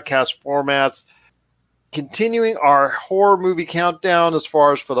many podcast formats. Continuing our horror movie countdown as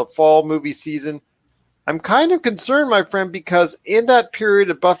far as for the fall movie season. I'm kind of concerned, my friend, because in that period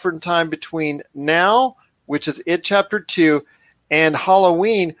of buffer time between now, which is It Chapter 2, and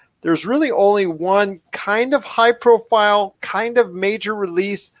Halloween, there's really only one kind of high-profile, kind of major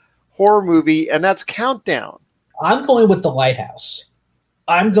release horror movie, and that's Countdown. I'm going with The Lighthouse.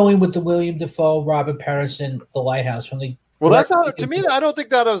 I'm going with the William Dafoe, Robert Pattinson, The Lighthouse from the. Well, that's not, to me, I don't think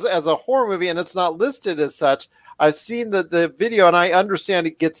that as a horror movie, and it's not listed as such. I've seen the video, and I understand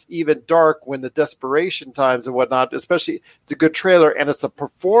it gets even dark when the desperation times and whatnot, especially it's a good trailer, and it's a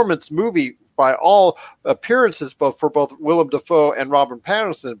performance movie by all appearances, for both Willem Dafoe and Robert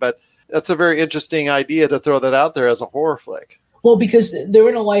Pattinson. But that's a very interesting idea to throw that out there as a horror flick. Well, because they're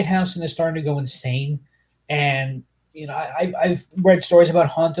in a lighthouse and they're starting to go insane. And, I've read stories about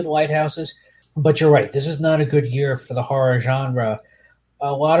haunted lighthouses. But you're right. This is not a good year for the horror genre.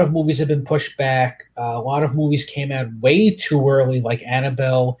 A lot of movies have been pushed back. A lot of movies came out way too early, like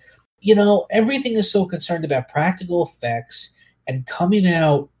Annabelle. Everything is so concerned about practical effects and coming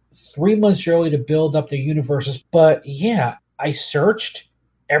out 3 months early to build up their universes. But yeah, I searched.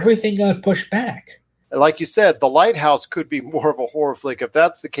 Everything got pushed back. Like you said, The Lighthouse could be more of a horror flick if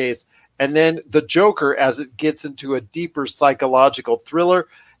that's the case. And then The Joker, as it gets into a deeper psychological thriller,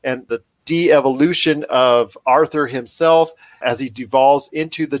 and the de-evolution of Arthur himself as he devolves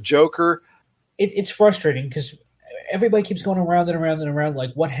into the Joker. It's frustrating because everybody keeps going around and around and around,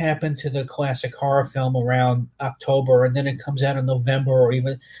 like what happened to the classic horror film around October, and then it comes out in November, or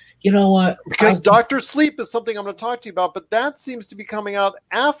even, you know what? Because Dr. Sleep is something I'm going to talk to you about, but that seems to be coming out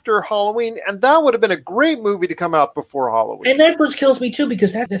after Halloween, and that would have been a great movie to come out before Halloween. And that what kills me too,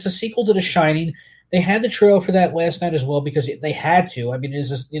 because that's a sequel to The Shining. They had the trailer for that last night as well because they had to. I mean,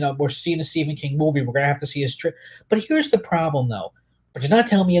 we're seeing a Stephen King movie. We're going to have to see his trailer. But here's the problem, though. But you're not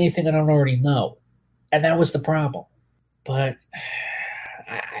telling me anything I don't already know. And that was the problem. But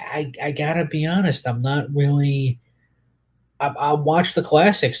I got to be honest. I'm not really... I'll watch the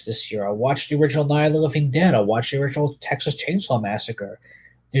classics this year. I'll watch the original Night of the Living Dead. I'll watch the original Texas Chainsaw Massacre.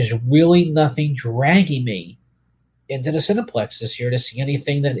 There's really nothing dragging me into the Cineplex this year to see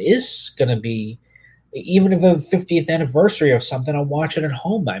anything that is going to be... Even if a 50th anniversary of something, I'll watch it at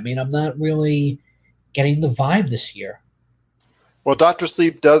home. I mean, I'm not really getting the vibe this year. Well, Dr.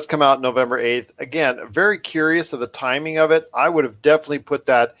 Sleep does come out November 8th. Again, very curious of the timing of it. I would have definitely put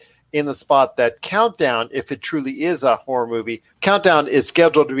that in the spot that Countdown, if it truly is a horror movie. Countdown is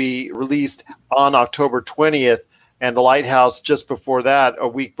scheduled to be released on October 20th, and The Lighthouse just before that, a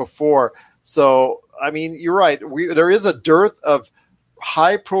week before. So I mean, you're right. There is a dearth of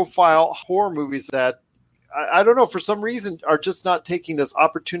high-profile horror movies that I don't know, for some reason, are just not taking this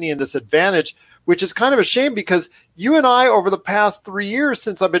opportunity and this advantage, which is kind of a shame because you and I, over the past 3 years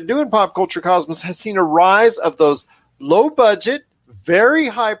since I've been doing Pop Culture Cosmos, has seen a rise of those low-budget, very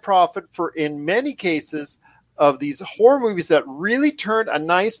high-profit, for in many cases, of these horror movies that really turned a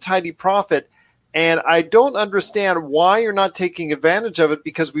nice, tidy profit. And I don't understand why you're not taking advantage of it,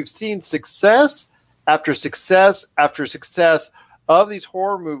 because we've seen success after success after success of these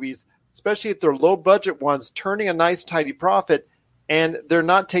horror movies, especially if they're low-budget ones, turning a nice, tidy profit, and they're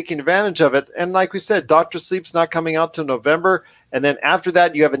not taking advantage of it. And like we said, Dr. Sleep's not coming out till November, and then after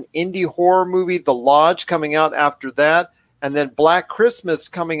that, you have an indie horror movie, The Lodge, coming out after that, and then Black Christmas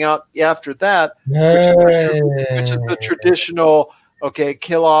coming out after that, which is the traditional, okay,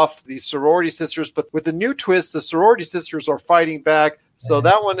 kill off the sorority sisters. But with the new twist, the sorority sisters are fighting back. So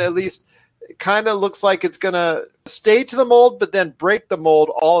that one at least kind of looks like it's going to stay to the mold, but then break the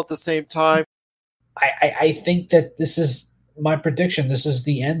mold all at the same time. I think that this is my prediction. This is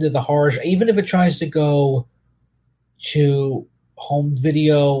the end of the horror. Even if it tries to go to home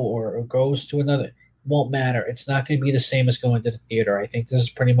video or goes to another, won't matter. It's not going to be the same as going to the theater. I think this is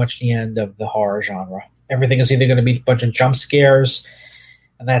pretty much the end of the horror genre. Everything is either going to be a bunch of jump scares,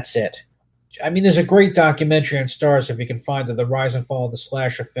 and that's it. I mean, there's a great documentary on Starz, if you can find it, The Rise and Fall of the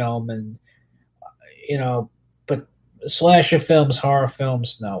Slasher Film, and but slasher films, horror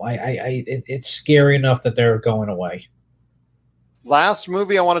films, no. It's scary enough that they're going away. Last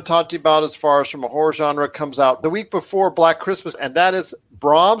movie I want to talk to you about as far as from a horror genre comes out the week before Black Christmas, and that is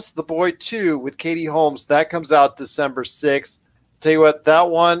Brahms the Boy 2 with Katie Holmes. That comes out December 6th. Tell you what, that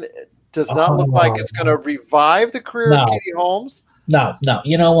one does not look like it's going to revive the career of Katie Holmes. No.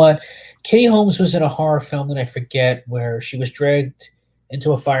 You know what? Katie Holmes was in a horror film that I forget, where she was dragged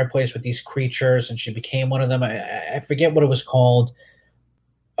into a fireplace with these creatures and she became one of them. I forget what it was called.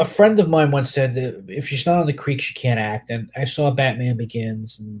 A friend of mine once said that if she's not on the creek, she can't act. And I saw Batman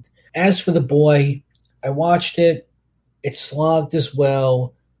Begins. And as for The Boy, I watched it. It slogged as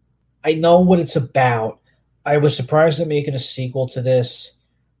well. I know what it's about. I was surprised they're making a sequel to this.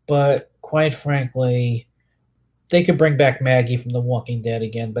 But quite frankly, they could bring back Maggie from The Walking Dead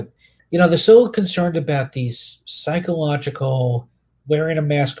again. But, they're so concerned about these psychological, wearing a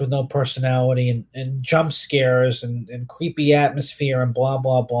mask with no personality and jump scares and creepy atmosphere and blah,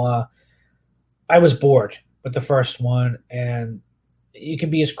 blah, blah. I was bored with the first one, and you can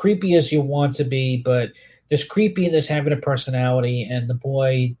be as creepy as you want to be, but there's creepy and there's having a personality, and The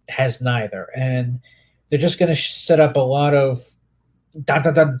Boy has neither. And they're just going to set up a lot of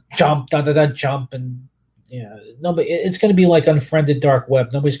jump, jump, and nobody. It's going to be like Unfriended Dark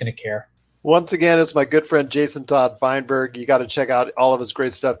Web. Nobody's going to care. Once again, it's my good friend Jason Todd Feinberg. You got to check out all of his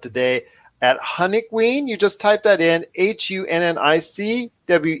great stuff today at Hunnikween. You just type that in, HUNNICWEEN.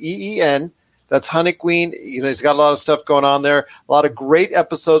 That's Hunnikween. He's got a lot of stuff going on there. A lot of great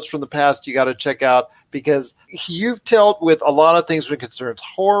episodes from the past you got to check out, because you've dealt with a lot of things when it concerns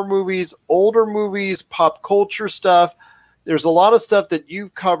horror movies, older movies, pop culture stuff. There's a lot of stuff that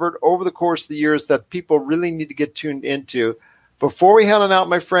you've covered over the course of the years that people really need to get tuned into. Before we head on out,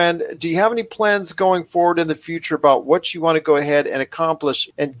 my friend, do you have any plans going forward in the future about what you want to go ahead and accomplish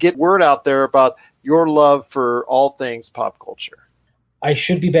and get word out there about your love for all things pop culture? I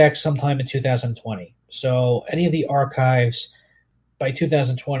should be back sometime in 2020. So any of the archives, by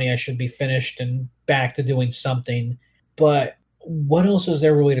 2020, I should be finished and back to doing something. But what else is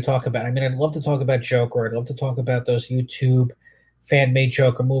there really to talk about? I mean, I'd love to talk about Joker. I'd love to talk about those YouTube fan-made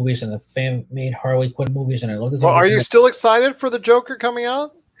Joker movies and the fan-made Harley Quinn movies. And I love to talk Are you still excited for the Joker coming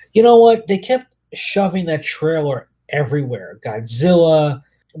out? You know what? They kept shoving that trailer everywhere. Godzilla,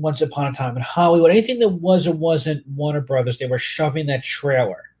 Once Upon a Time in Hollywood, anything that was or wasn't Warner Brothers, they were shoving that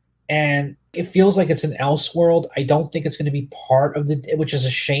trailer. And it feels like it's an Elseworld. I don't think it's going to be part of which is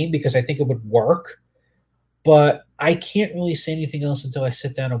a shame, because I think it would work. But I can't really say anything else until I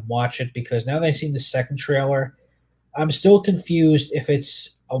sit down and watch it, because now that I've seen the second trailer, I'm still confused if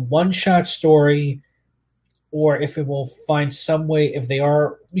it's a one-shot story or if it will find some way, if they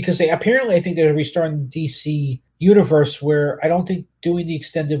are, because I think they're restarting the DC universe, where I don't think doing the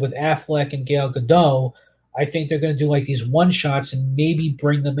extended with Affleck and Gal Gadot, I think they're going to do like these one-shots and maybe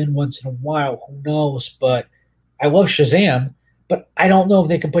bring them in once in a while. Who knows? But I love Shazam, but I don't know if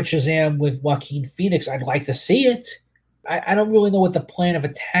they can put Shazam with Joaquin Phoenix. I'd like to see it. I don't really know what the plan of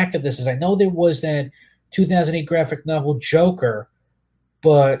attack of this is. I know there was that 2008 graphic novel Joker,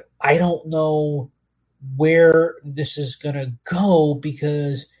 but I don't know where this is going to go,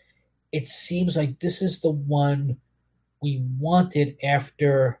 because it seems like this is the one we wanted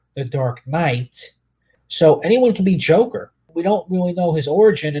after The Dark Knight, So anyone can be Joker. We don't really know his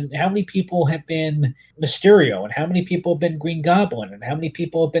origin and how many people have been Mysterio and how many people have been Green Goblin and how many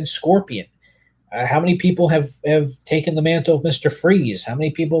people have been Scorpion. How many people have taken the mantle of Mr. Freeze? How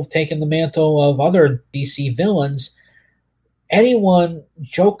many people have taken the mantle of other DC villains? Anyone,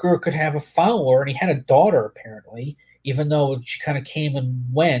 Joker could have a follower, and he had a daughter apparently, even though she kind of came and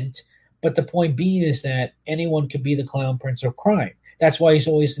went. But the point being is that anyone could be the Clown Prince of Crime. That's why he's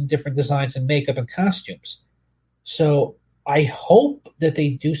always in different designs and makeup and costumes. So I hope that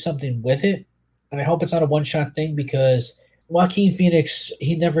they do something with it, and I hope it's not a one-shot thing because Joaquin Phoenix,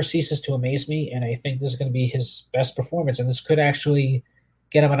 he never ceases to amaze me, and I think this is going to be his best performance, and this could actually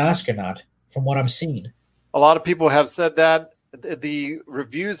get him an Oscar nod from what I'm seeing. A lot of people have said that. The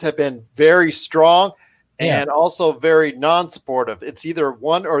reviews have been very strong and also very non-supportive. It's either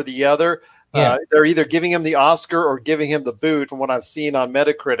one or the other. Yeah. They're either giving him the Oscar or giving him the boot from what I've seen on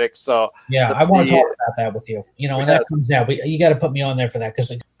Metacritic. So I want to talk about that with you. When that comes out, you got to put me on there for that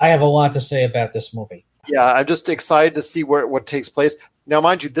because I have a lot to say about this movie. Yeah, I'm just excited to see what takes place. Now,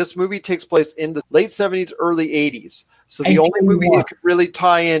 mind you, this movie takes place in the late 70s, early 80s. So the only movie it could really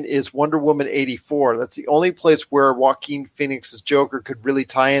tie in is Wonder Woman 84. That's the only place where Joaquin Phoenix's Joker could really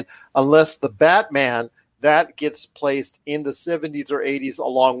tie in, unless the Batman, that gets placed in the 70s or 80s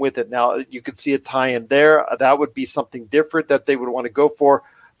along with it. Now, you could see a tie-in there. That would be something different that they would want to go for.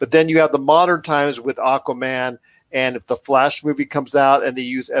 But then you have the modern times with Aquaman, and if the Flash movie comes out and they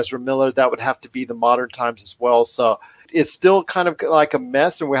use Ezra Miller, that would have to be the modern times as well. So it's still kind of like a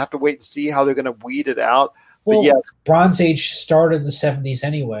mess, and we have to wait and see how they're going to weed it out. Well, but yeah, Bronze Age started in the 70s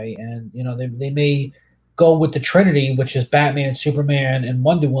anyway, and they may go with the Trinity, which is Batman, Superman, and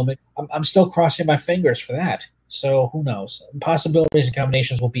Wonder Woman. I'm still crossing my fingers for that. So who knows? Possibilities and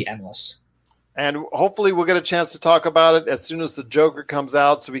combinations will be endless. And hopefully we'll get a chance to talk about it as soon as the Joker comes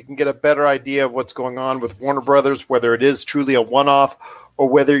out so we can get a better idea of what's going on with Warner Brothers, whether it is truly a one-off or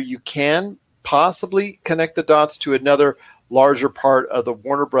whether you can possibly connect the dots to another larger part of the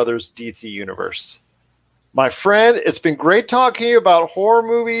Warner Brothers DC universe. My friend, it's been great talking to you about horror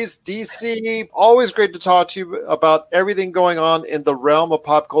movies, DC. Always great to talk to you about everything going on in the realm of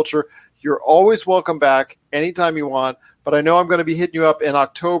pop culture. You're always welcome back anytime you want. But I know I'm going to be hitting you up in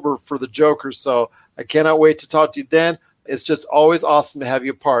October for the Joker, so I cannot wait to talk to you then. It's just always awesome to have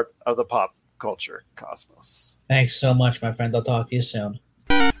you part of the pop culture cosmos. Thanks so much, my friend. I'll talk to you soon.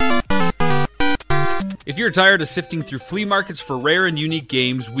 If you're tired of sifting through flea markets for rare and unique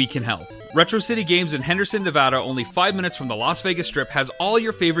games, we can help. Retro City Games in Henderson, Nevada, only 5 minutes from the Las Vegas Strip, has all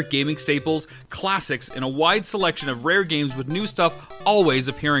your favorite gaming staples, classics, and a wide selection of rare games with new stuff always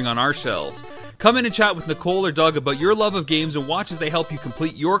appearing on our shelves. Come in and chat with Nicole or Doug about your love of games and watch as they help you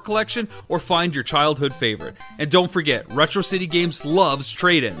complete your collection or find your childhood favorite. And don't forget, Retro City Games loves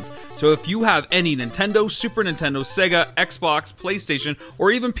trade-ins. So if you have any Nintendo, Super Nintendo, Sega, Xbox, PlayStation,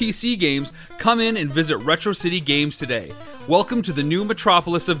 or even PC games, come in and visit Retro City Games today. Welcome to the new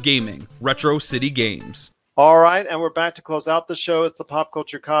metropolis of gaming, Retro City Games. All right, and we're back to close out the show. It's the Pop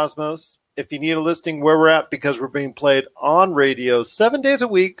Culture Cosmos. If you need a listing where we're at, because we're being played on radio 7 days a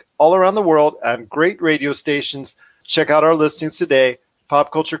week all around the world on great radio stations, check out our listings today.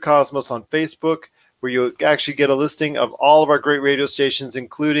 Pop Culture Cosmos on Facebook, where you actually get a listing of all of our great radio stations,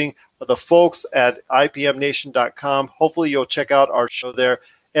 including the folks at IPMNation.com. Hopefully you'll check out our show there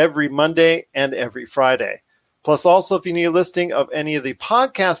every Monday and every Friday. Plus, also, if you need a listing of any of the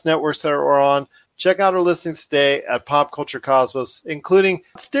podcast networks that we're on, check out our listings today at Pop Culture Cosmos, including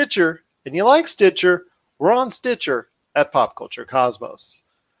Stitcher. And you like Stitcher, we're on Stitcher at Pop Culture Cosmos.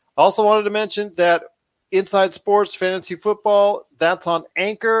 I also wanted to mention that Inside Sports Fantasy Football, that's on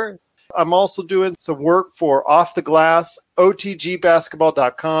Anchor. I'm also doing some work for Off the Glass,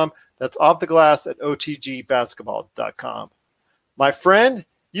 OTGbasketball.com. That's Off the Glass at OTGbasketball.com. My friend,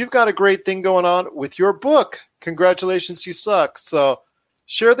 you've got a great thing going on with your book. Congratulations, you suck. So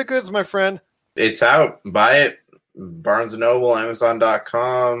share the goods, my friend. It's out. Buy it. Barnes & Noble,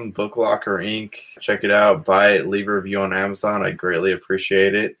 Amazon.com, Book Locker Inc. Check it out. Buy it. Leave a review on Amazon. I greatly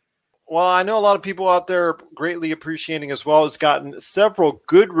appreciate it. Well, I know a lot of people out there are greatly appreciating as well. It's gotten several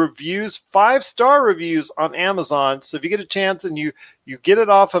good reviews, 5-star reviews on Amazon. So if you get a chance and you get it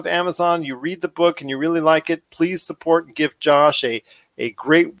off of Amazon, you read the book and you really like it, please support and give Josh a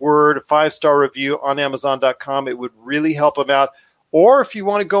great word, a 5-star review on Amazon.com. It would really help him out. Or if you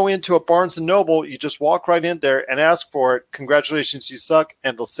want to go into a Barnes & Noble, you just walk right in there and ask for it. Congratulations, you suck.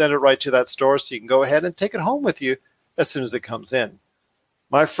 And they'll send it right to that store so you can go ahead and take it home with you as soon as it comes in.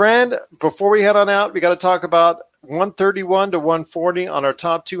 My friend, before we head on out, we got to talk about 131 to 140 on our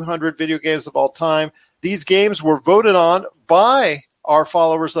top 200 video games of all time. These games were voted on by are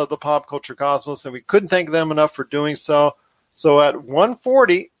followers of the Pop Culture Cosmos, and we couldn't thank them enough for doing so. So at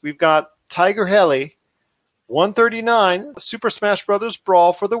 140, we've got Tiger Heli. 139, Super Smash Bros.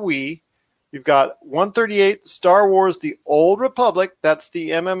 Brawl for the Wii. You've got 138, Star Wars The Old Republic. That's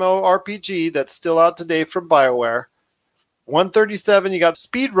the MMORPG that's still out today from BioWare. 137, you got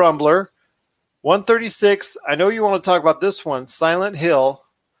Speed Rumbler. 136, I know you want to talk about this one, Silent Hill.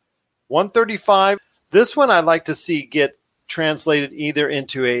 135, this one I'd like to see get translated either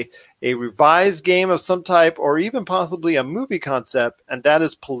into a revised game of some type or even possibly a movie concept, and that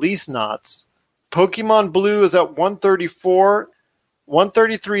is Police Knots. Pokemon Blue is at 134.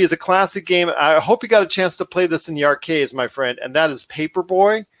 133 is a classic game. I hope you got a chance to play this in the arcades, my friend, and that is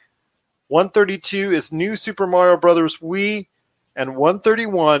Paperboy. 132 is New Super Mario Bros. Wii. And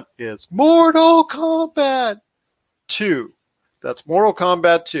 131 is Mortal Kombat 2. That's Mortal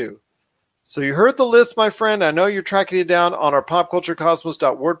Kombat 2. So you heard the list, my friend. I know you're tracking it down on our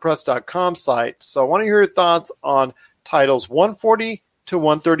popculturecosmos.wordpress.com site. So I want to hear your thoughts on titles 140 to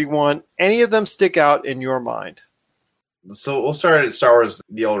 131. Any of them stick out in your mind? So we'll start at Star Wars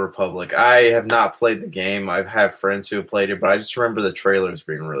The Old Republic. I have not played the game. I have friends who have played it, but I just remember the trailers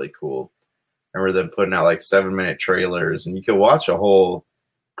being really cool. I remember them putting out like 7-minute trailers, and you could watch a whole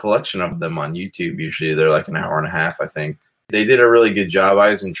collection of them on YouTube. Usually they're like an hour and a half, I think. They did a really good job.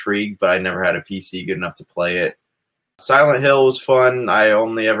 I was intrigued, but I never had a PC good enough to play it. Silent Hill was fun. I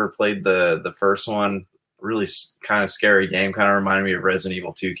only ever played the first one. Really kind of scary game. Kind of reminded me of Resident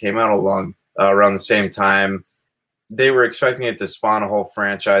Evil 2. Came out around the same time. They were expecting it to spawn a whole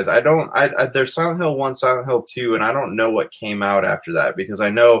franchise. There's Silent Hill 1, Silent Hill 2, and I don't know what came out after that, because I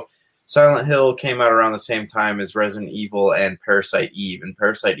know Silent Hill came out around the same time as Resident Evil and Parasite Eve, and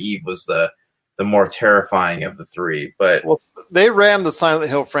Parasite Eve was the more terrifying of the three. But they ran the Silent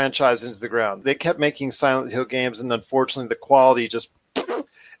Hill franchise into the ground. They kept making Silent Hill games, and unfortunately, the quality just.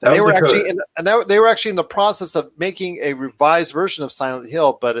 They were actually in the process of making a revised version of Silent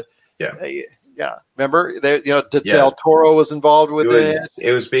Hill, but yeah. Remember, Del Toro was involved with it.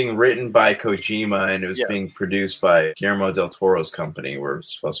 It was being written by Kojima, and it was being produced by Guillermo del Toro's company. We're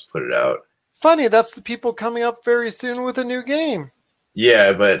supposed to put it out. Funny, that's the people coming up very soon with a new game.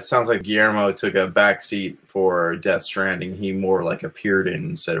 Yeah, but it sounds like Guillermo took a backseat for Death Stranding. He more like appeared in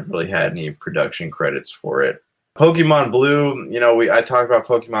instead of really had any production credits for it. Pokemon Blue, I talked about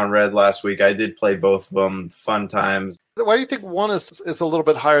Pokemon Red last week. I did play both of them. Fun times. Why do you think one is a little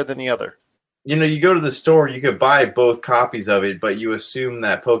bit higher than the other? You go to the store, you could buy both copies of it, but you assume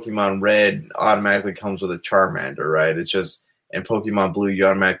that Pokemon Red automatically comes with a Charmander, right? It's just, in Pokemon Blue, you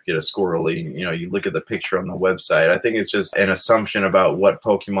automatically get a Squirrely. You look at the picture on the website. I think it's just an assumption about what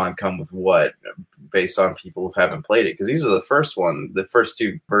Pokemon come with what based on people who haven't played it. Because these are the first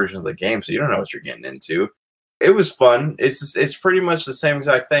two versions of the game, so you don't know what you're getting into. It was fun. It's pretty much the same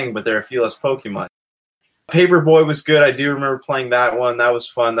exact thing, but there are a few less Pokemon. Paperboy was good. I do remember playing that one. That was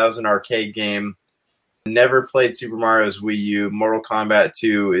fun. That was an arcade game. Never played Super Mario's Wii U. Mortal Kombat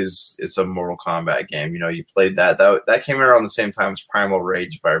 2 it's a Mortal Kombat game. You played that. That came out around the same time as Primal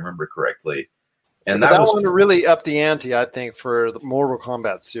Rage, if I remember correctly. And that was one really upped the ante, I think, for the Mortal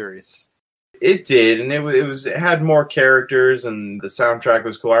Kombat series. It did, and it had more characters, and the soundtrack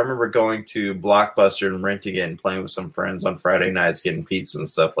was cool. I remember going to Blockbuster and renting it and playing with some friends on Friday nights, getting pizza and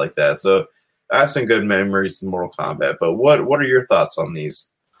stuff like that. So I have some good memories in Mortal Kombat. But what are your thoughts on these?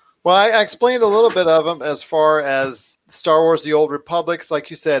 Well, I explained a little bit of them as far as Star Wars The Old Republic. Like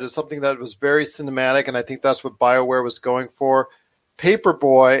you said, it's something that was very cinematic, and I think that's what BioWare was going for.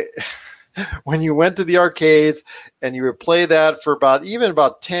 Paperboy, when you went to the arcades and you would play that for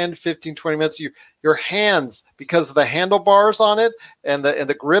about 10, 15, 20 minutes, your hands, because of the handlebars on it and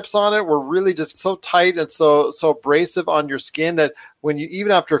the grips on it, were really just so tight and so abrasive on your skin that when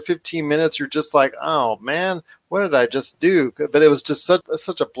even after 15 minutes, you're just like, oh man, what did I just do? But it was just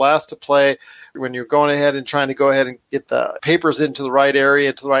such a blast to play when you're going ahead and trying to go ahead and get the papers into the right area,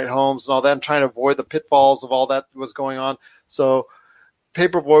 into the right homes and all that, and trying to avoid the pitfalls of all that was going on. So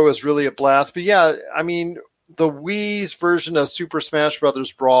Paperboy was really a blast. But yeah, I mean, the Wii's version of Super Smash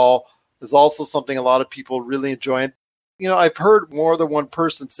Bros. Brawl is also something a lot of people really enjoy. I've heard more than one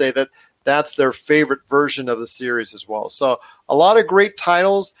person say that that's their favorite version of the series as well. So a lot of great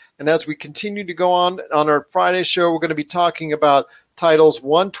titles. And as we continue to go on our Friday show, we're going to be talking about titles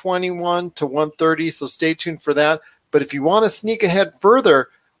 121 to 130. So stay tuned for that. But if you want to sneak ahead further,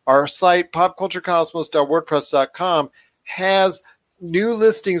 our site, popculturecosmos.wordpress.com, has new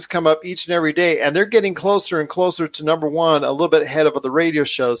listings come up each and every day, and they're getting closer and closer to number one, a little bit ahead of the radio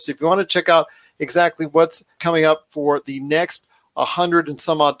shows. So if you want to check out exactly what's coming up for the next 100 and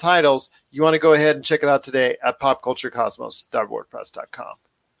some odd titles, you want to go ahead and check it out today at popculturecosmos.wordpress.com.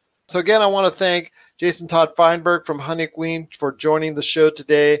 So again, I want to thank Jason Todd Feinberg from Honeyqueen for joining the show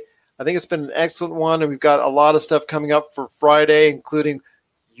today. I think it's been an excellent one, and we've got a lot of stuff coming up for Friday, including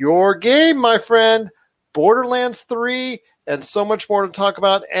your game, my friend, Borderlands 3, and so much more to talk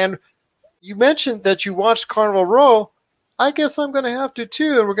about. And you mentioned that you watched Carnival Row. I guess I'm going to have to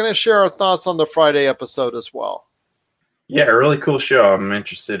too, and we're going to share our thoughts on the Friday episode as well. Yeah, a really cool show. I'm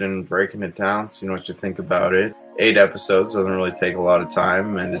interested in breaking it down, seeing what you think about it. 8 episodes doesn't really take a lot of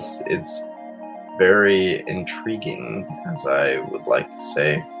time, and it's very intriguing, as I would like to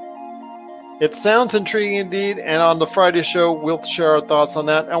say. It sounds intriguing indeed, and on the Friday show, we'll share our thoughts on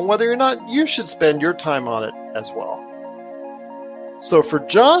that and whether or not you should spend your time on it as well. So for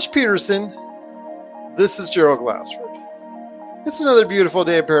Josh Peterson, this is Gerald Glassford. It's another beautiful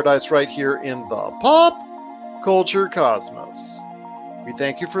day in paradise right here in the Pop Culture Cosmos. We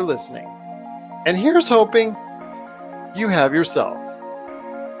thank you for listening. And here's hoping you have yourself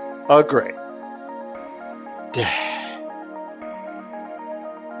a great day.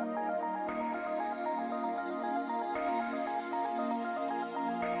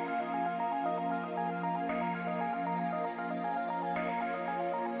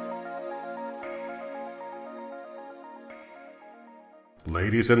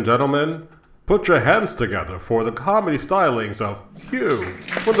 Ladies and gentlemen, put your hands together for the comedy stylings of Hugh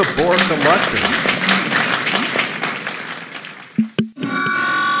from the Borg Collective.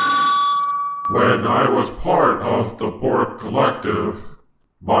 When I was part of the Borg Collective,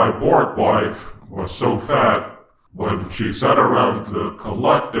 my Borg wife was so fat, when she sat around the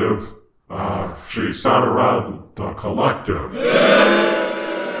collective, she sat around the collective.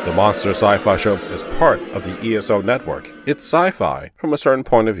 The Monster Sci-Fi Show is part of the ESO Network. It's sci-fi from a certain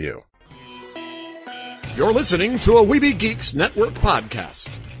point of view. You're listening to a Weeby Geeks Network podcast.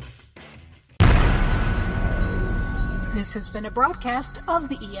 This has been a broadcast of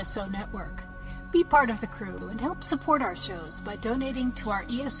the ESO Network. Be part of the crew and help support our shows by donating to our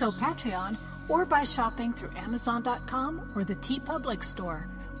ESO Patreon or by shopping through Amazon.com or the TeePublic Store,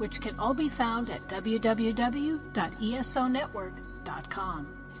 which can all be found at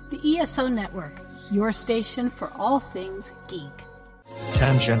www.esonetwork.com. The ESO Network, your station for all things geek.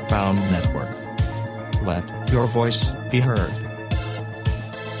 Tangent Bound Network. Let your voice be heard.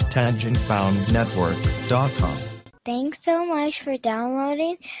 TangentBoundNetwork.com. Thanks so much for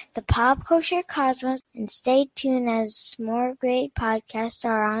downloading the Pop Culture Cosmos, and stay tuned as more great podcasts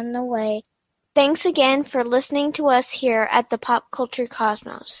are on the way. Thanks again for listening to us here at the Pop Culture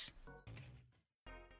Cosmos.